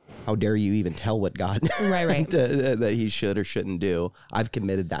 How dare you even tell what God that he should or shouldn't do? I've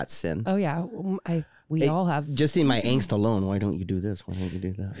committed that sin. Oh yeah, we all have. Just in my angst alone, why don't you do this? Why don't you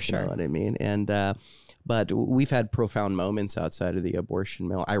do that? Sure. You know what I mean? And but we've had profound moments outside of the abortion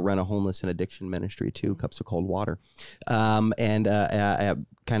mill. I run a homeless and addiction ministry too, Cups of Cold Water, and I have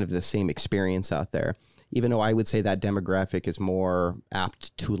kind of the same experience out there. Even though I would say that demographic is more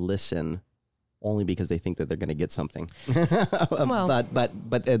apt to listen. Only because they think that they're going to get something. Well,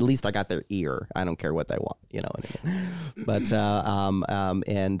 but at least I got their ear. I don't care what they want, you know what I mean? But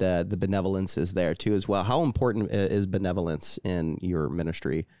the benevolence is there too as well. How important is benevolence in your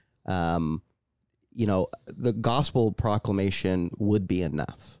ministry? The gospel proclamation would be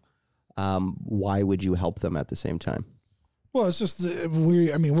enough. Why would you help them at the same time? Well, it's just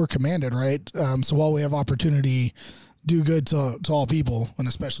we're commanded, right? So while we have opportunity, do good to all people, and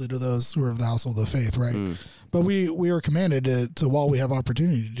especially to those who are of the household of faith, right? But we are commanded to while we have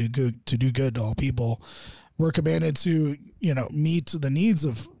opportunity to do good to all people, we're commanded to meet the needs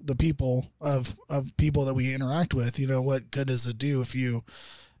of the people of people that we interact with. What good does it do if you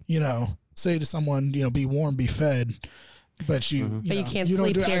say to someone, be warm, be fed, but you can't you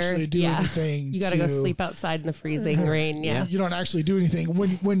sleep don't here. Actually do anything. You got to go sleep outside in the freezing rain. Yeah, you don't actually do anything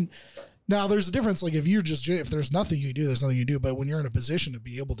when. Now, there's a difference. Like if there's nothing you do, there's nothing you do. But when you're in a position to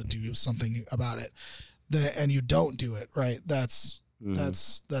be able to do something about it, and you don't do it, right? That's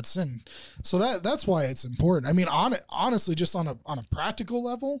sin. So that's why it's important. I mean, honestly, just on a practical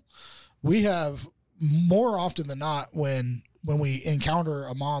level, we have more often than not when we encounter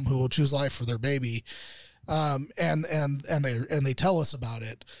a mom who will choose life for their baby, and they tell us about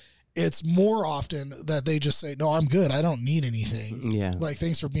it. It's more often that they just say, no, I'm good. I don't need anything. Yeah. Like,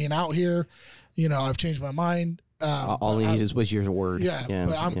 thanks for being out here. I've changed my mind. All I needed was your word. Yeah.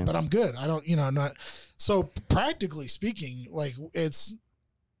 But I'm good. I don't, I'm not. So practically speaking, like it's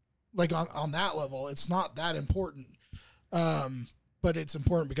like on that level, it's not that important. But it's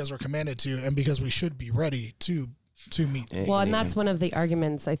important because we're commanded to, and because we should be ready to meet. Well, and that's one of the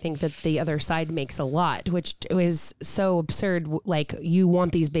arguments I think that the other side makes a lot, which is so absurd. Like, you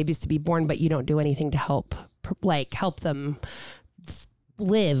want these babies to be born, but you don't do anything to help them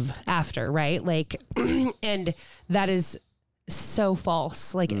live after, right? Like, and that is so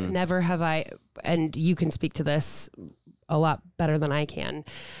false. Like, never have I, and you can speak to this a lot better than I can.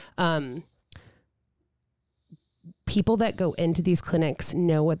 people that go into these clinics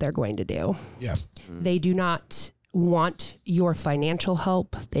know what they're going to do. Yeah. They do not want your financial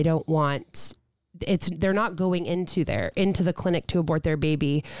help. They don't want they're not going into the clinic to abort their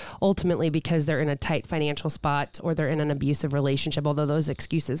baby ultimately because they're in a tight financial spot or they're in an abusive relationship, although those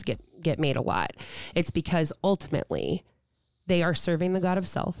excuses get made a lot. It's because ultimately they are serving the God of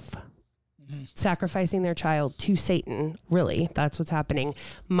self, sacrificing their child to Satan. Really, that's what's happening.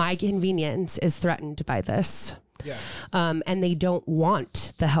 My convenience is threatened by this. Yeah. And they don't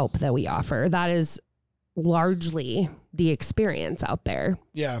want the help that we offer. That is largely the experience out there.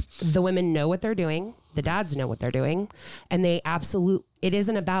 Yeah. The women know what they're doing. The dads know what they're doing. And it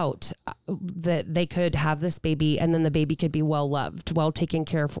isn't about that they could have this baby and then the baby could be well loved, well taken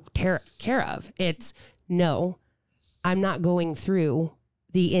care of. It's no, I'm not going through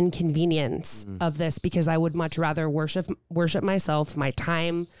the inconvenience of this because I would much rather worship myself, my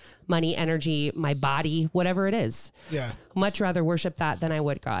time, money, energy, my body, whatever it is. Yeah. Much rather worship that than I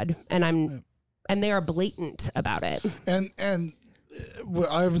would God. And they are blatant about it. And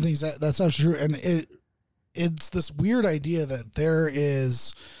everything's that's absolutely true. And it's this weird idea that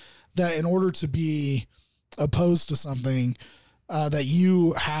that in order to be opposed to something, that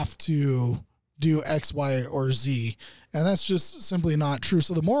you have to do X, Y, or Z. And that's just simply not true.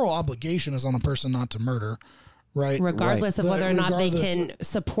 So the moral obligation is on the person not to murder. Right. Regardless of whether or not they can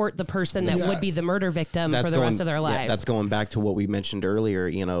support the person that would be the murder victim for the rest of their lives. Yeah, that's going back to what we mentioned earlier.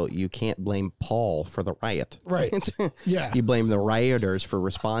 you can't blame Paul for the riot. Right. Yeah. You blame the rioters for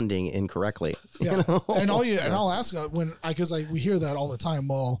responding incorrectly. Yeah. And I'll ask because we hear that all the time.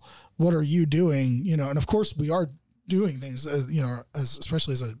 Well, what are you doing? And of course we are doing things,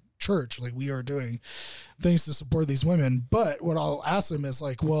 especially as a church, like we are doing things to support these women. But what I'll ask them is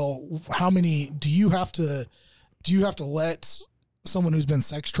like, well, how many do you have to let someone who's been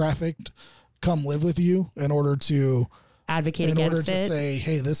sex trafficked come live with you in order to advocate against it? In order to say,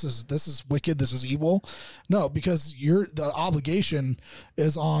 hey, this is wicked, this is evil? No, because the obligation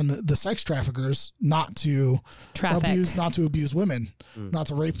is on the sex traffickers not to abuse women, not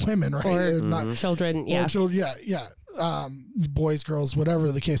to rape women, right? Or not children, yeah. Or children, yeah. Boys, girls, whatever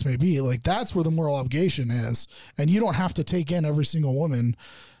the case may be. Like that's where the moral obligation is. And you don't have to take in every single woman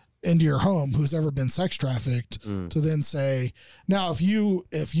into your home who's ever been sex trafficked to then say, now if you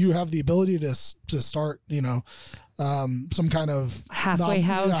have the ability to start some kind of halfway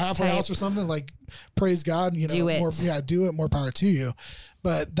house or something, like praise God, do it. Do it, more power to you.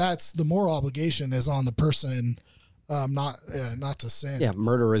 But that's the moral obligation is on the person, not to sin. Yeah,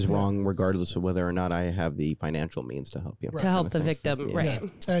 murder is wrong regardless of whether or not I have the financial means to help you. To help the victim, right?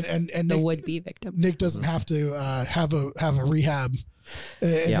 Yeah. And the Nick, would-be victim. Nick doesn't have to have a rehab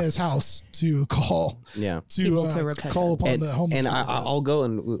in his house to call. Yeah, to call upon the homeless. And I'll go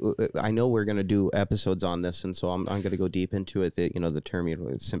and I know we're going to do episodes on this, and so I'm going to go deep into it. The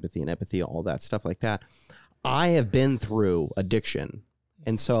term sympathy and empathy, all that stuff like that. I have been through addiction.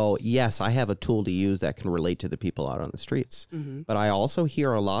 And so, yes, I have a tool to use that can relate to the people out on the streets. Mm-hmm. But I also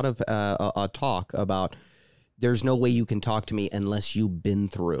hear a lot of talk about there's no way you can talk to me unless you've been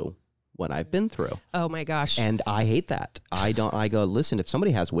through what I've been through. Oh, my gosh. And I hate that. I go, listen, if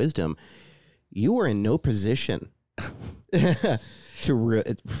somebody has wisdom, you are in no position to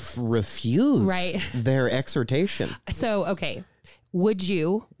refuse their exhortation. So, okay. Would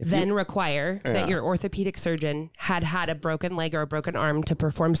you require that your orthopedic surgeon had a broken leg or a broken arm to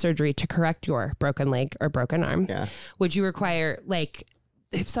perform surgery to correct your broken leg or broken arm? Yeah. Would you require, like,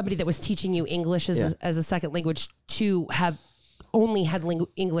 if somebody that was teaching you English as a second language to have only had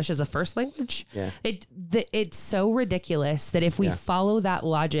English as a first language? Yeah. It's so ridiculous that if we follow that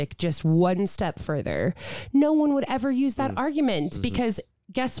logic just one step further, no one would ever use that argument because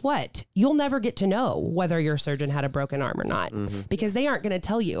guess what? You'll never get to know whether your surgeon had a broken arm or not because they aren't going to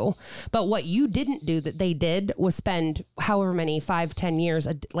tell you. But what you didn't do that they did was spend however many 5-10 years,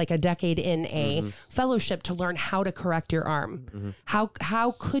 like a decade in a fellowship to learn how to correct your arm.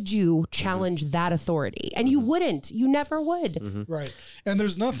 How could you challenge that authority? And you wouldn't. You never would. Right. And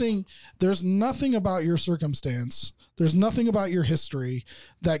there's nothing about your circumstance. There's nothing about your history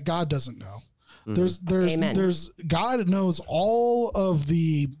that God doesn't know. There's God knows all of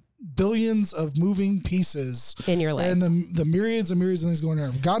the billions of moving pieces in your life and the myriads and myriads of things going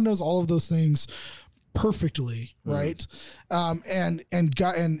on. God knows all of those things perfectly, right? And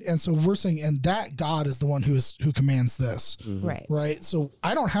God, and so we're saying, and that God is the one who commands this, right? So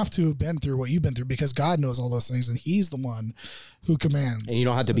I don't have to have been through what you've been through because God knows all those things, and He's the one who commands. And you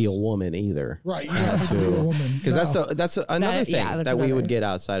don't have to be a woman either, right? You don't have to be a woman because that's another thing that we would get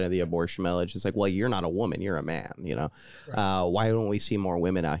outside of the abortion mileage. It's like, well, you're not a woman, you're a man. Why don't we see more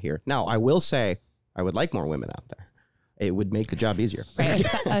women out here? Now, I will say, I would like more women out there. it would make the job easier. Right.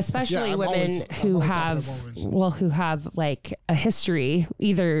 Especially Yeah, women who have like a history.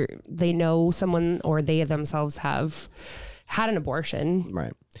 Either they know someone or they themselves have had an abortion.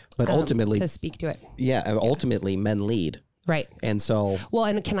 Right. But ultimately, to speak to it. Yeah. Ultimately, men lead. Right. And so, well,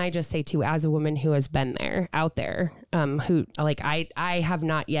 and can I just say too, as a woman who has been out there, who like, I have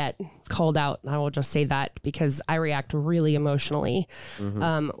not yet called out, I will just say that because I react really emotionally,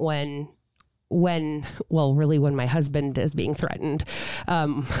 when my husband is being threatened.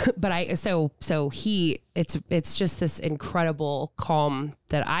 But it's just this incredible calm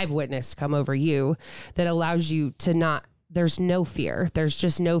that I've witnessed come over you that allows you to not, there's no fear. There's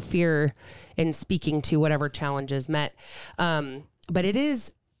just no fear in speaking to whatever challenge is met. But it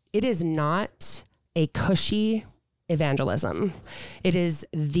is not a cushy evangelism. It is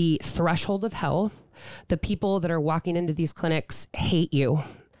the threshold of hell. The people that are walking into these clinics hate you.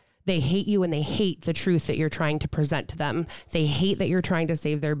 They hate you and they hate the truth that you're trying to present to them. They hate that you're trying to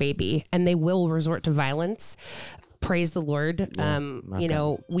save their baby, and they will resort to violence. Praise the Lord.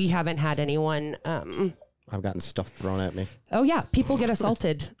 Yeah, we haven't had anyone, I've gotten stuff thrown at me. Oh yeah. People get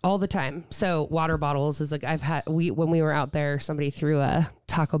assaulted all the time. So water bottles is like, when we were out there, somebody threw a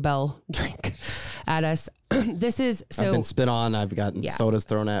Taco Bell drink at us. I've been spit on. I've gotten sodas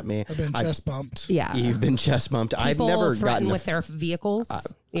thrown at me. I've been chest bumped. Yeah. You've been chest bumped. People I've never threaten gotten with their vehicles.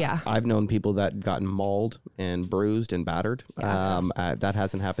 I've known people that gotten mauled and bruised and battered. That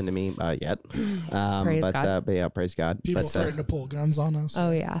hasn't happened to me yet. Praise God. But yeah, praise God. People threaten to pull guns on us.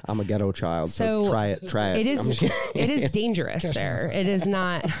 Oh yeah. I'm a ghetto child, so try it. It is. It is dangerous there. It is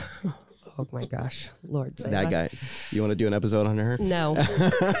not. Oh my gosh, Lord save that us. guy. You want to do an episode on her? No.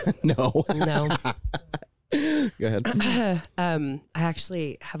 No. No. Go ahead. I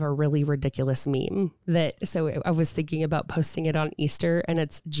actually have a really ridiculous meme so I was thinking about posting it on Easter, and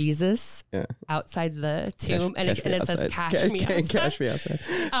it's Jesus outside the tomb, and it says cash me outside. Cash me outside.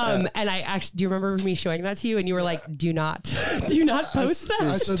 And I actually, do you remember me showing that to you? And you were like, do not post that.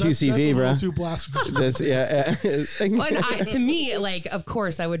 I said, Too CV, bro. Too blasphemous. But to me, like, of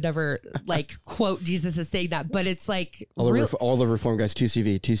course I would never like quote Jesus as saying that, but it's like all the reform guys,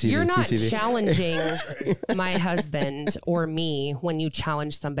 2CV. You're not 2CV. challenging my husband or me when you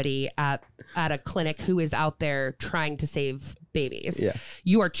challenge somebody at a clinic who is out there trying to save babies. Yeah.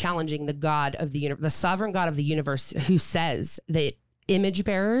 You are challenging the God of the universe, the sovereign God of the universe, who says that image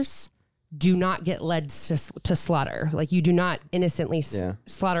bearers do not get led to slaughter. Like, you do not innocently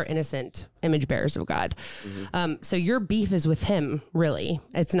slaughter innocent image bearers of God. Mm-hmm. So your beef is with him, really.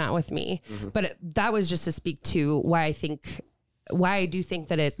 It's not with me. Mm-hmm. But that was just to speak to why I do think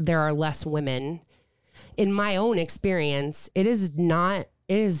that there are less women. In my own experience, it is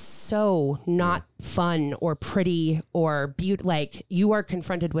so not fun or pretty or beautiful. Like, you are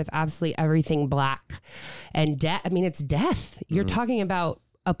confronted with absolutely everything black and death. I mean, it's death. You're talking about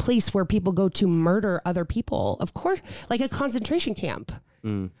a place where people go to murder other people. Of course, like a concentration camp.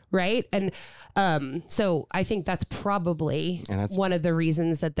 Right. And so I think that's probably one of the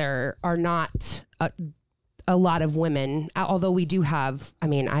reasons that there are not a lot of women, although we do have, I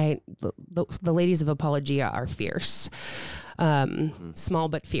mean, the ladies of Apologia are fierce, small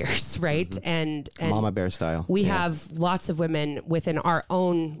but fierce, right? Mm-hmm. And Mama Bear style. We have lots of women within our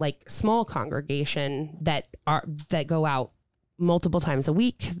own like small congregation that go out multiple times a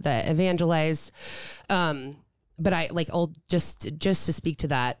week, that evangelize. But I like, just to speak to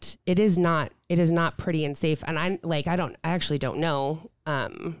that, it is not pretty and safe. And I actually don't know.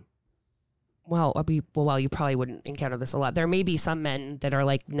 Well, you probably wouldn't encounter this a lot. There may be some men that are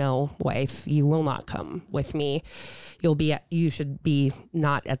like, no, wife, you will not come with me. You should be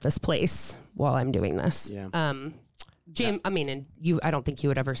not at this place while I'm doing this. Yeah. James, I mean, and I don't think you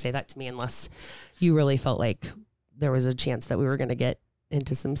would ever say that to me unless you really felt like there was a chance that we were going to get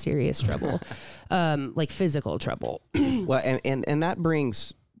into some serious trouble, like physical trouble. Well, and that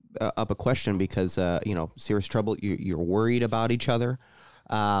brings up a question because, serious trouble, you're worried about each other.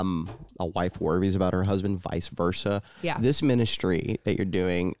 A wife worries about her husband, vice versa. Yeah. This ministry that you're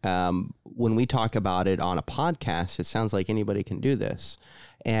doing, when we talk about it on a podcast, it sounds like anybody can do this.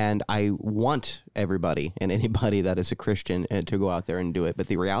 And I want everybody and anybody that is a Christian to go out there and do it. But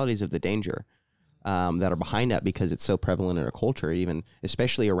the realities of the danger that are behind that, because it's so prevalent in our culture, even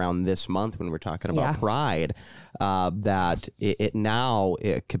especially around this month when we're talking about pride, that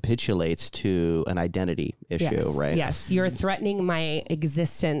it capitulates to an identity issue, right? Yes, you're threatening my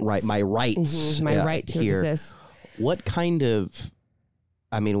existence, right? My rights, my right to exist. What kind of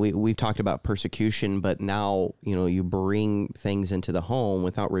I mean, we've talked about persecution, but now, you bring things into the home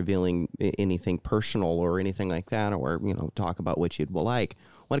without revealing anything personal or anything like that, or, talk about what you'd like.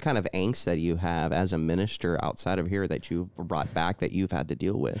 What kind of angst that you have as a minister outside of here that you've brought back that you've had to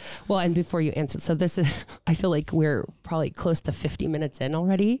deal with? Well, and before you answer, so this is, I feel like we're probably close to 50 minutes in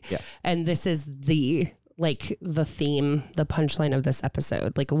already. Yeah. And this is the theme, the punchline of this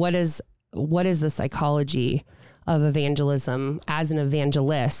episode. Like, what is the psychology of evangelism as an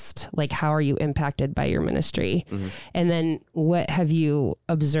evangelist? Like, how are you impacted by your ministry? Mm-hmm. And then what have you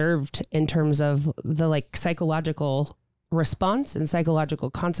observed in terms of the psychological response and psychological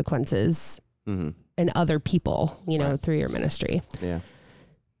consequences in other people, through your ministry? Yeah.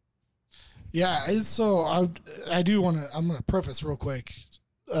 Yeah. So I do want to, I'm going to preface real quick,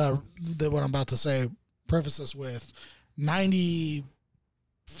 that what I'm about to say, preface this with 95%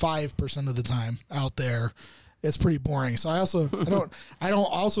 of the time out there, it's pretty boring. So I don't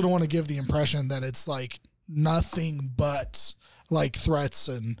want to give the impression that it's like nothing but like threats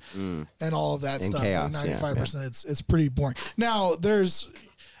and all of that and stuff. chaos. 95%, it's pretty boring. Now there is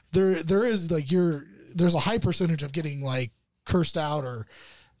like there's a high percentage of getting like cursed out or,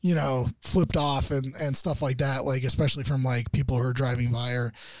 flipped off and stuff like that, like especially from like people who are driving by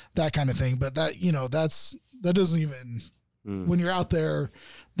or that kind of thing. But that, that doesn't even, when you're out there,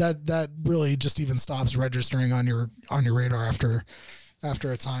 that really just even stops registering on your radar after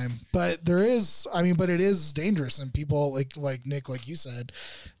a time. But it is dangerous, and people like Nick, like you said,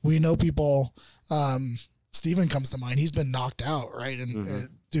 we know people. Stephen comes to mind. He's been knocked out, right, and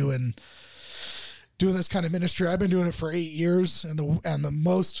doing this kind of ministry. I've been doing it for 8 years, and the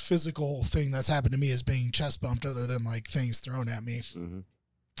most physical thing that's happened to me is being chest bumped, other than like things thrown at me.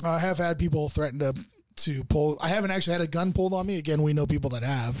 I have had people threaten to pull. I haven't actually had a gun pulled on me. Again, we know people that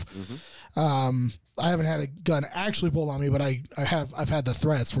have. I haven't had a gun actually pulled on me, but I've had the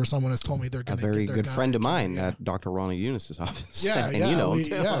threats where someone has told me they're going to get their gun. A very good friend of mine at Dr. Ronald Eunice's office. Yeah, and yeah, you know him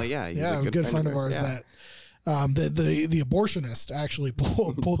too. He's a good friend of ours. That the abortionist actually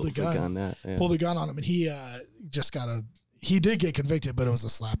pulled the gun. Pulled the gun on him, and he he did get convicted, but it was a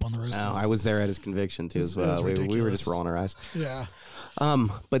slap on the wrist. I was there at his conviction too as well. We were just rolling our eyes. Yeah.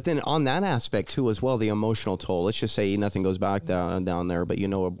 But then on that aspect too as well, the emotional toll. Let's just say nothing goes back down there, but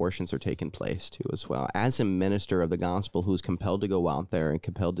abortions are taking place too as well. As a minister of the gospel who's compelled to go out there and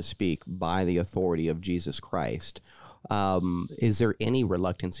compelled to speak by the authority of Jesus Christ, is there any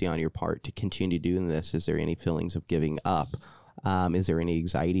reluctancy on your part to continue doing this? Is there any feelings of giving up? Is there any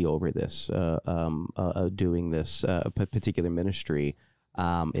anxiety over this, doing this particular ministry,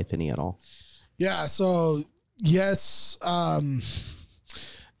 if any at all? Yeah. So yes,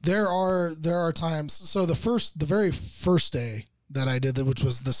 there are times. So the very first day that I did that, which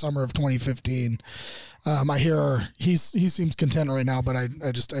was the summer of 2015, I hear he seems content right now, but I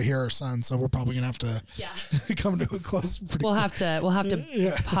hear our son, so we're probably gonna have to come to a close. We'll have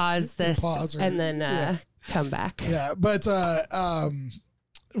to pause this and then come back. Yeah, but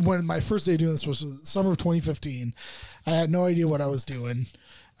when my first day doing this was the summer of 2015, I had no idea what I was doing.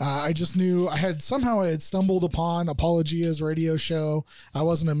 I just knew I had stumbled upon Apologia's radio show. I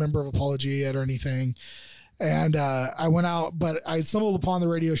wasn't a member of Apologia yet or anything. And I went out, but I stumbled upon the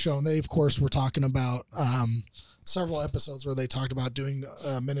radio show, and they, of course, were talking about several episodes where they talked about doing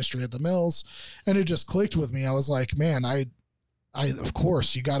ministry at the mills, and it just clicked with me. I was like, man, I of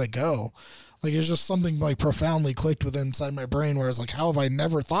course, you got to go. Like, it's just something like profoundly clicked within inside my brain where I was like, how have I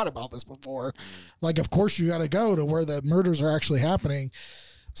never thought about this before? Like, of course, you got to go to where the murders are actually happening.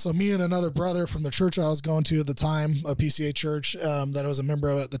 So me and another brother from the church I was going to at the time, a PCA church that I was a member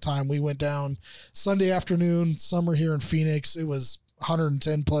of at the time, we went down Sunday afternoon, summer here in Phoenix. It was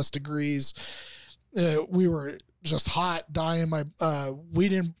 110 plus degrees. We were just hot, dying.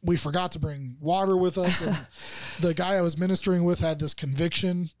 We forgot to bring water with us. And the guy I was ministering with had this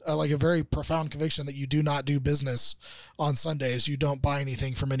conviction, like a very profound conviction, that you do not do business on Sundays. You don't buy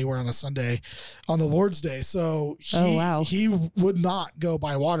anything from anywhere on a Sunday, on the Lord's Day. So he would not go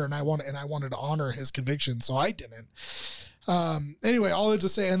buy water, and I wanted to honor his conviction, so I didn't. Anyway, all that to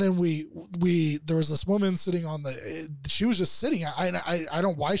say, and then there was this woman sitting she was just sitting. I don't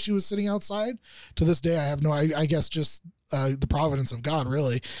know why she was sitting outside. To this day, I have no, I guess just the providence of God,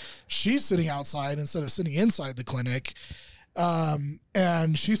 really. She's sitting outside instead of sitting inside the clinic.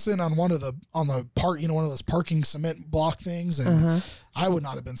 And she's sitting on one of the park, one of those parking cement block things. And I would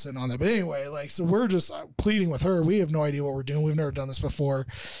not have been sitting on that. But anyway, so we're just pleading with her. We have no idea what we're doing. We've never done this before.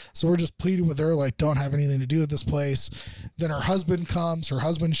 So we're just pleading with her, like, don't have anything to do with this place. Then her husband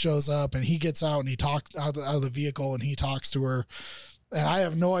shows up, and he gets out and he talks out of the vehicle, and he talks to her. And I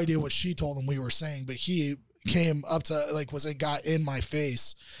have no idea what she told him we were saying, but he came up to it got in my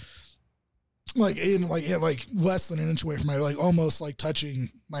face, like less than an inch away from my, like almost like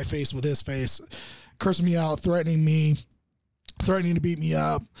touching my face with his face, cursing me out, threatening to beat me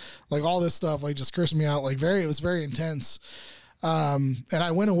up, like all this stuff, like just cursing me out, like it was very intense. And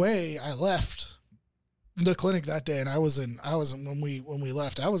I went away, I left the clinic that day, and when we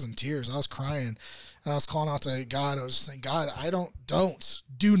left, I was in tears. I was crying, and I was calling out to God. I was just saying, God,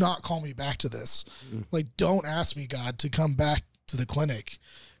 do not call me back to this. Like, don't ask me, God, to come back to the clinic,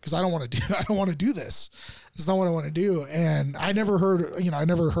 because I don't want to do this. It's not what I want to do. And I never heard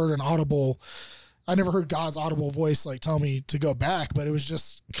God's audible voice like tell me to go back, but it was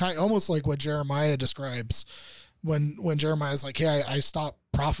just almost like what Jeremiah describes when Jeremiah's like, hey, I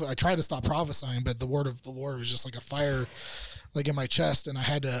tried to stop prophesying, but the word of the Lord was just like a fire, like in my chest, and I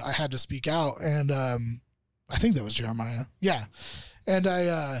had to speak out. And I think that was Jeremiah. Yeah. And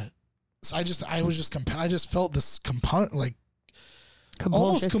I just felt this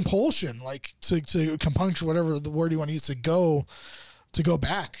almost compulsion, like to compunction, whatever the word you want to use, to go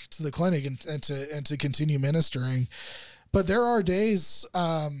back to the clinic and to continue ministering. But there are days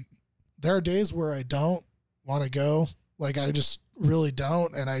where I don't want to go. Like, I just really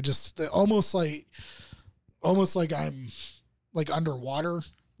don't. And I just almost like I'm like underwater.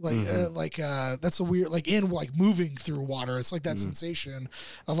 Like, that's a weird, like in like moving through water. It's like that sensation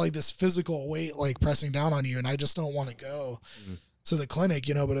of like this physical weight, like pressing down on you. And I just don't want to go to the clinic,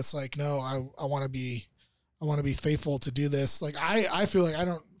 but it's like, no, I want to be faithful to do this. Like, I feel like, I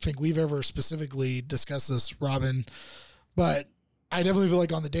don't think we've ever specifically discussed this, Robyn, but I definitely feel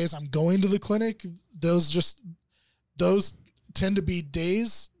like on the days I'm going to the clinic, those tend to be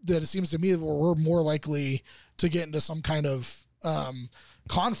days that it seems to me where we're more likely to get into some kind of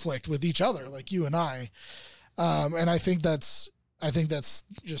conflict with each other, like you and I. And I think that's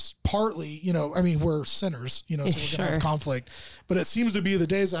just partly, we're sinners, so we're going to have conflict, but it seems to be the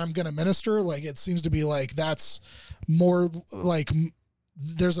days that I'm going to minister. Like, it seems to be like, that's more like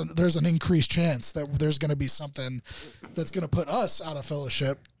there's an increased chance that there's going to be something that's going to put us out of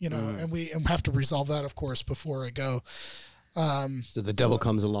fellowship, and we have to resolve that, of course, before I go. So the devil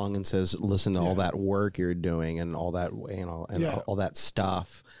comes along and says, listen to all that work you're doing and all that, all that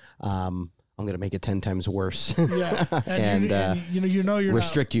stuff. I'm going to make it 10 times worse. Yeah. And you're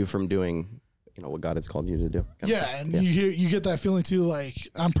restrict you from doing, what God has called you to do. You get that feeling too. Like,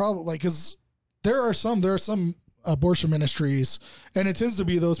 I'm probably like, cause there are some abortion ministries, and it tends to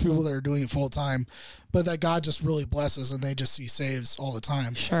be those people that are doing it full time, but that God just really blesses and they just see saves all the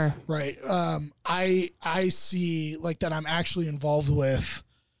time. Sure. Right. I see like that I'm actually involved with,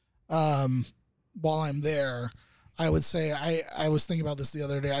 while I'm there. I would say, I was thinking about this the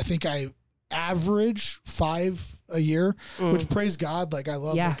other day. I think I average 5 a year, which, praise God. Like, I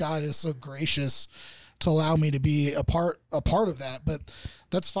love that God is so gracious to allow me to be a part of that. But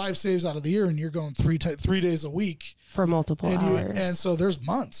that's 5 saves out of the year, and you're going 3 days a week for multiple hours. And so there's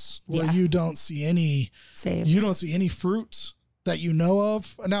months where you don't see any saves. You don't see any fruit that you know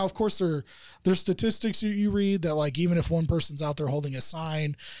of. Now, of course, there's statistics you read that, like, even if one person's out there holding a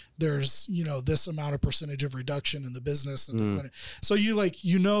sign, there's, this amount of percentage of reduction in the business that the clinic. So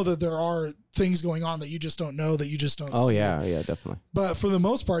that there are things going on that you just don't know, that you just don't see. Oh, yeah, definitely. But for the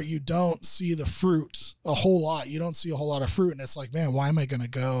most part, you don't see the fruit a whole lot. You don't see a whole lot of fruit. And it's like, man, why am I going to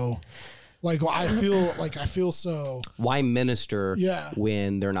go? Like, I feel so. Why minister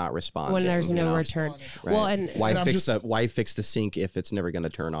when they're not responding? When there's no return. Right. Well, and why fix the sink if it's never going to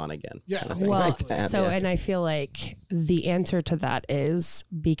turn on again? Yeah. Well, and I feel like the answer to that is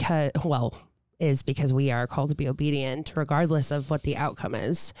because we are called to be obedient regardless of what the outcome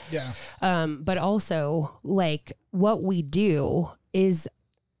is. Yeah. But also, like, what we do is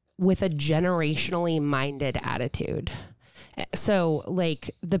with a generationally minded attitude. So,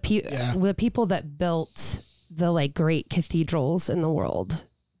 like, the people that built the, like, great cathedrals in the world,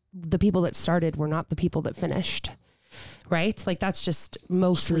 the people that started were not the people that finished, right? Like, that's just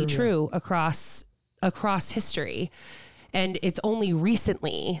mostly true across history. And it's only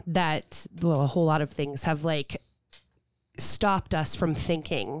recently that, a whole lot of things have, like, stopped us from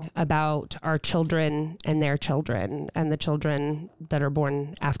thinking about our children and their children and the children that are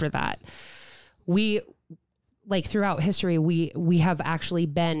born after that. Like, throughout history, we have actually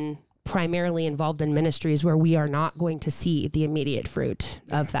been primarily involved in ministries where we are not going to see the immediate fruit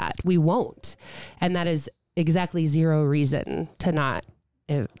of that. We won't. And that is exactly zero reason to not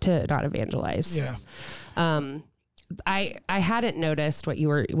evangelize. Yeah. I hadn't noticed what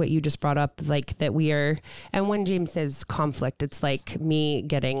you just brought up, like that we are, and when James says conflict, it's like me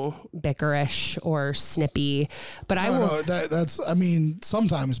getting bickerish or snippy, but that's, I mean,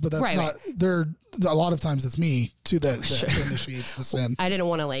 sometimes, but that's not there. A lot of times it's me too that initiates the sin. I didn't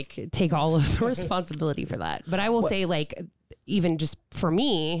want to like take all of the responsibility for that, but I will say, like, even just for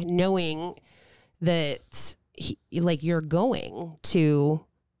me, knowing that like you're going to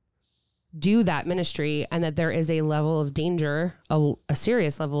do that ministry and that there is a level of danger, a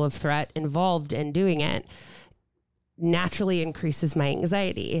serious level of threat involved in doing it, naturally increases my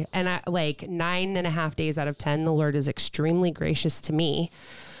anxiety. And I, like 9.5 days out of 10, the Lord is extremely gracious to me.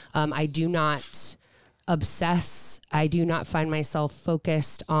 I do not obsess. I do not find myself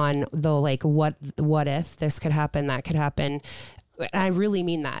focused on the, like, what if this could happen, that could happen. I really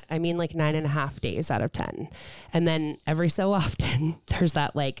mean that. I mean, like 9.5 days out of 10. And then every so often there's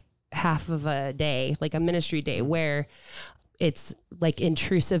that like half of a day, like a ministry day, where it's like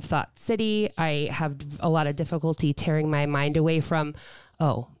intrusive thought city. I have a lot of difficulty tearing my mind away from,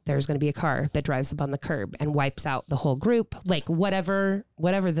 oh, there's going to be a car that drives up on the curb and wipes out the whole group, like whatever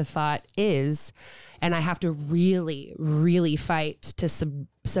the thought is. And I have to really, really fight to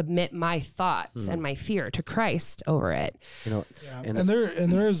submit my thoughts and my fear to Christ over it. You know, yeah. And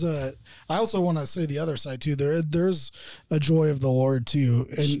there's I also want to say the other side too. There's a joy of the Lord too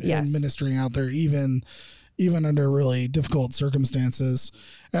in ministering out there, even under really difficult circumstances.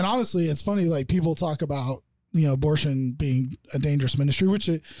 And honestly, it's funny, like people talk about, you know, abortion being a dangerous ministry, which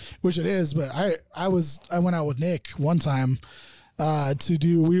it is. But I went out with Nick one time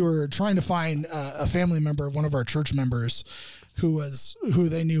we were trying to find a family member of one of our church members who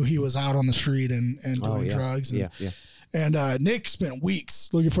they knew he was out on the street and doing drugs. And Nick spent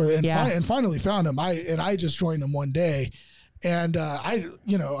weeks looking for it and finally found him. I just joined him one day, and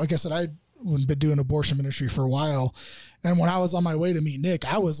like I said, I'd been doing abortion ministry for a while. And when I was on my way to meet Nick,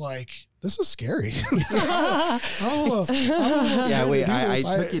 I was like, this is scary. I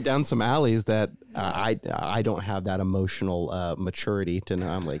took you down some alleys that I don't have that emotional maturity to know.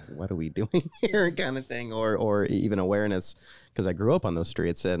 I'm like, what are we doing here, kind of thing, or even awareness, because I grew up on those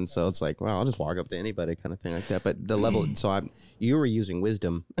streets, and so it's like, well, I'll just walk up to anybody, kind of thing like that. But the level, you were using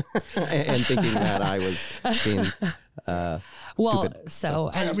wisdom and thinking that I was being. Well, so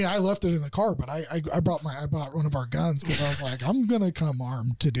I mean, I left it in the car, but I brought one of our guns because I was like, I'm gonna come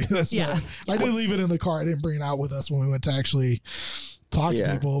armed to do this. Yeah, but I did leave it in the car. I didn't bring it out with us when we went to actually talk to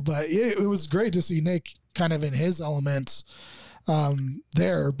people. But it was great to see Nick kind of in his element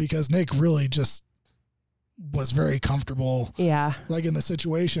there, because Nick really just was very comfortable. Yeah, like in the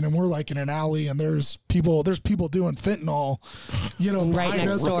situation, and we're like in an alley, and there's people doing fentanyl, you know, right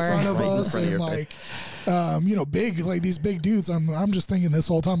next door, in front of us, and like. Big, like these big dudes. I'm just thinking this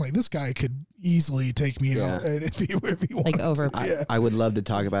whole time, like, this guy could easily take me out if he wanted. Like over. I would love to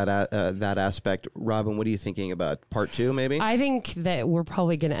talk about that aspect. Robyn, what are you thinking about? Part 2, maybe? I think that we're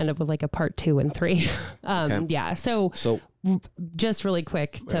probably going to end up with like a part 2 and 3. Okay. Yeah. So just really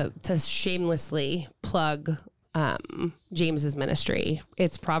quick to shamelessly plug James's ministry.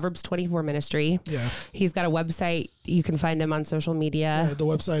 It's Proverbs 24 Ministry. Yeah. He's got a website. You can find him on social media. Yeah, the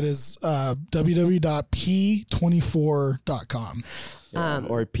website is www.p24.com.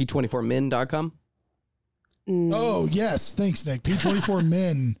 Or p24min.com. Oh, yes. Thanks, Nick.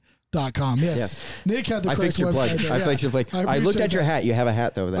 p24min.com. Yes. Nick had the correct website. I fixed your plug. I looked at your hat. You have a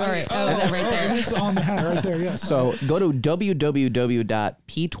hat over there. All right. Right there. It's on the hat right there. Yes. So go to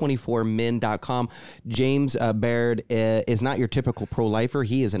www.p24min.com. James Baird is not your typical pro-lifer.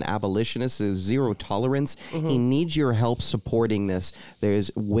 He is an abolitionist. There's zero tolerance. Mm-hmm. He needs your help supporting this. There's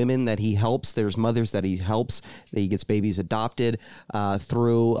women that he helps. There's mothers that he helps. That he gets babies adopted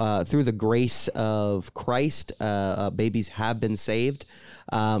through the grace of Christ. Babies have been saved.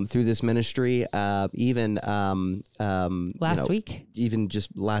 Through this ministry, even week, even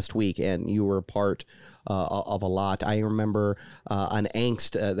just last week, and you were a part of a lot. I remember an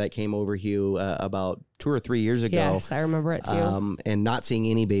angst that came over you about 2 or 3 years ago. Yes, I remember it too. And not seeing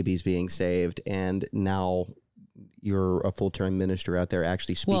any babies being saved, and now you're a full-term minister out there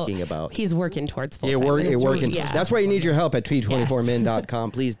actually speaking about. He's working towards full-time ministry. You're working. Yeah. That's why you need your help at p24min.com.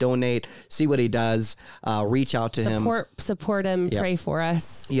 Please donate, see what he does, reach out to him. Support him, pray for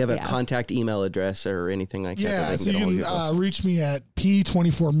us. You have a contact email address or anything like that? Yeah, so you can reach me at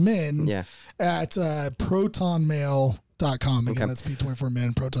p24min at protonmail.com. Again, that's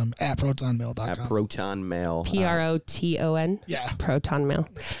P24min, protonmail.com. At protonmail. PROTON. Yeah. Protonmail.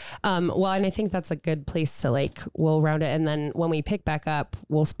 Well, and I think that's a good place to we'll round it. And then when we pick back up,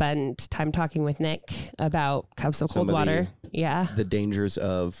 we'll spend time talking with Nick about cups of cold water. The dangers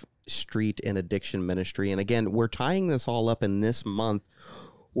of street and addiction ministry. And again, we're tying this all up in this month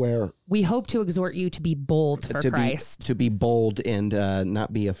where we hope to exhort you to be bold for Christ. To be bold and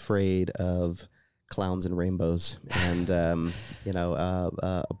not be afraid of clowns and rainbows and,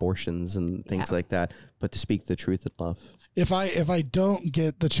 abortions and things like that, but to speak the truth in love. If I don't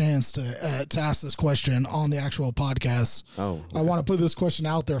get the chance to ask this question on the actual podcast, I want to put this question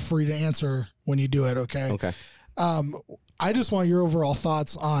out there for you to answer when you do it. Okay. Okay. I just want your overall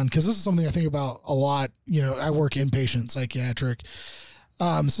thoughts on, because this is something I think about a lot. I work inpatient psychiatric.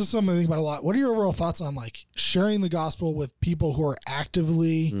 This is something I think about a lot. What are your overall thoughts on like sharing the gospel with people who are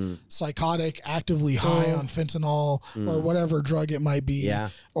actively psychotic, actively high on fentanyl or whatever drug it might be,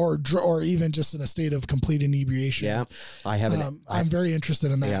 or even just in a state of complete inebriation? Yeah, I have. I'm very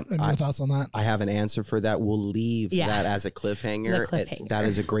interested in that. Yeah, and your thoughts on that? I have an answer for that. We'll leave that as a cliffhanger. That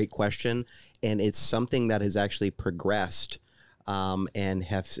is a great question, and it's something that has actually progressed. And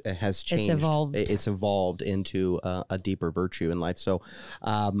has changed. It's evolved into a deeper virtue in life. So,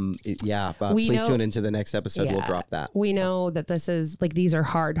 please tune into the next episode. We'll drop that. We know that this is like, these are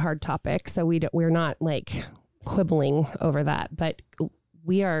hard topics. So we're not like quibbling over that, but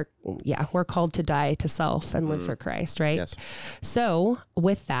we're called to die to self and live for Christ. Right. Yes. So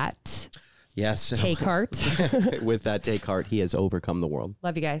with that, yes, take heart. With that, take heart. He has overcome the world.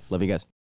 Love you guys. Love you guys.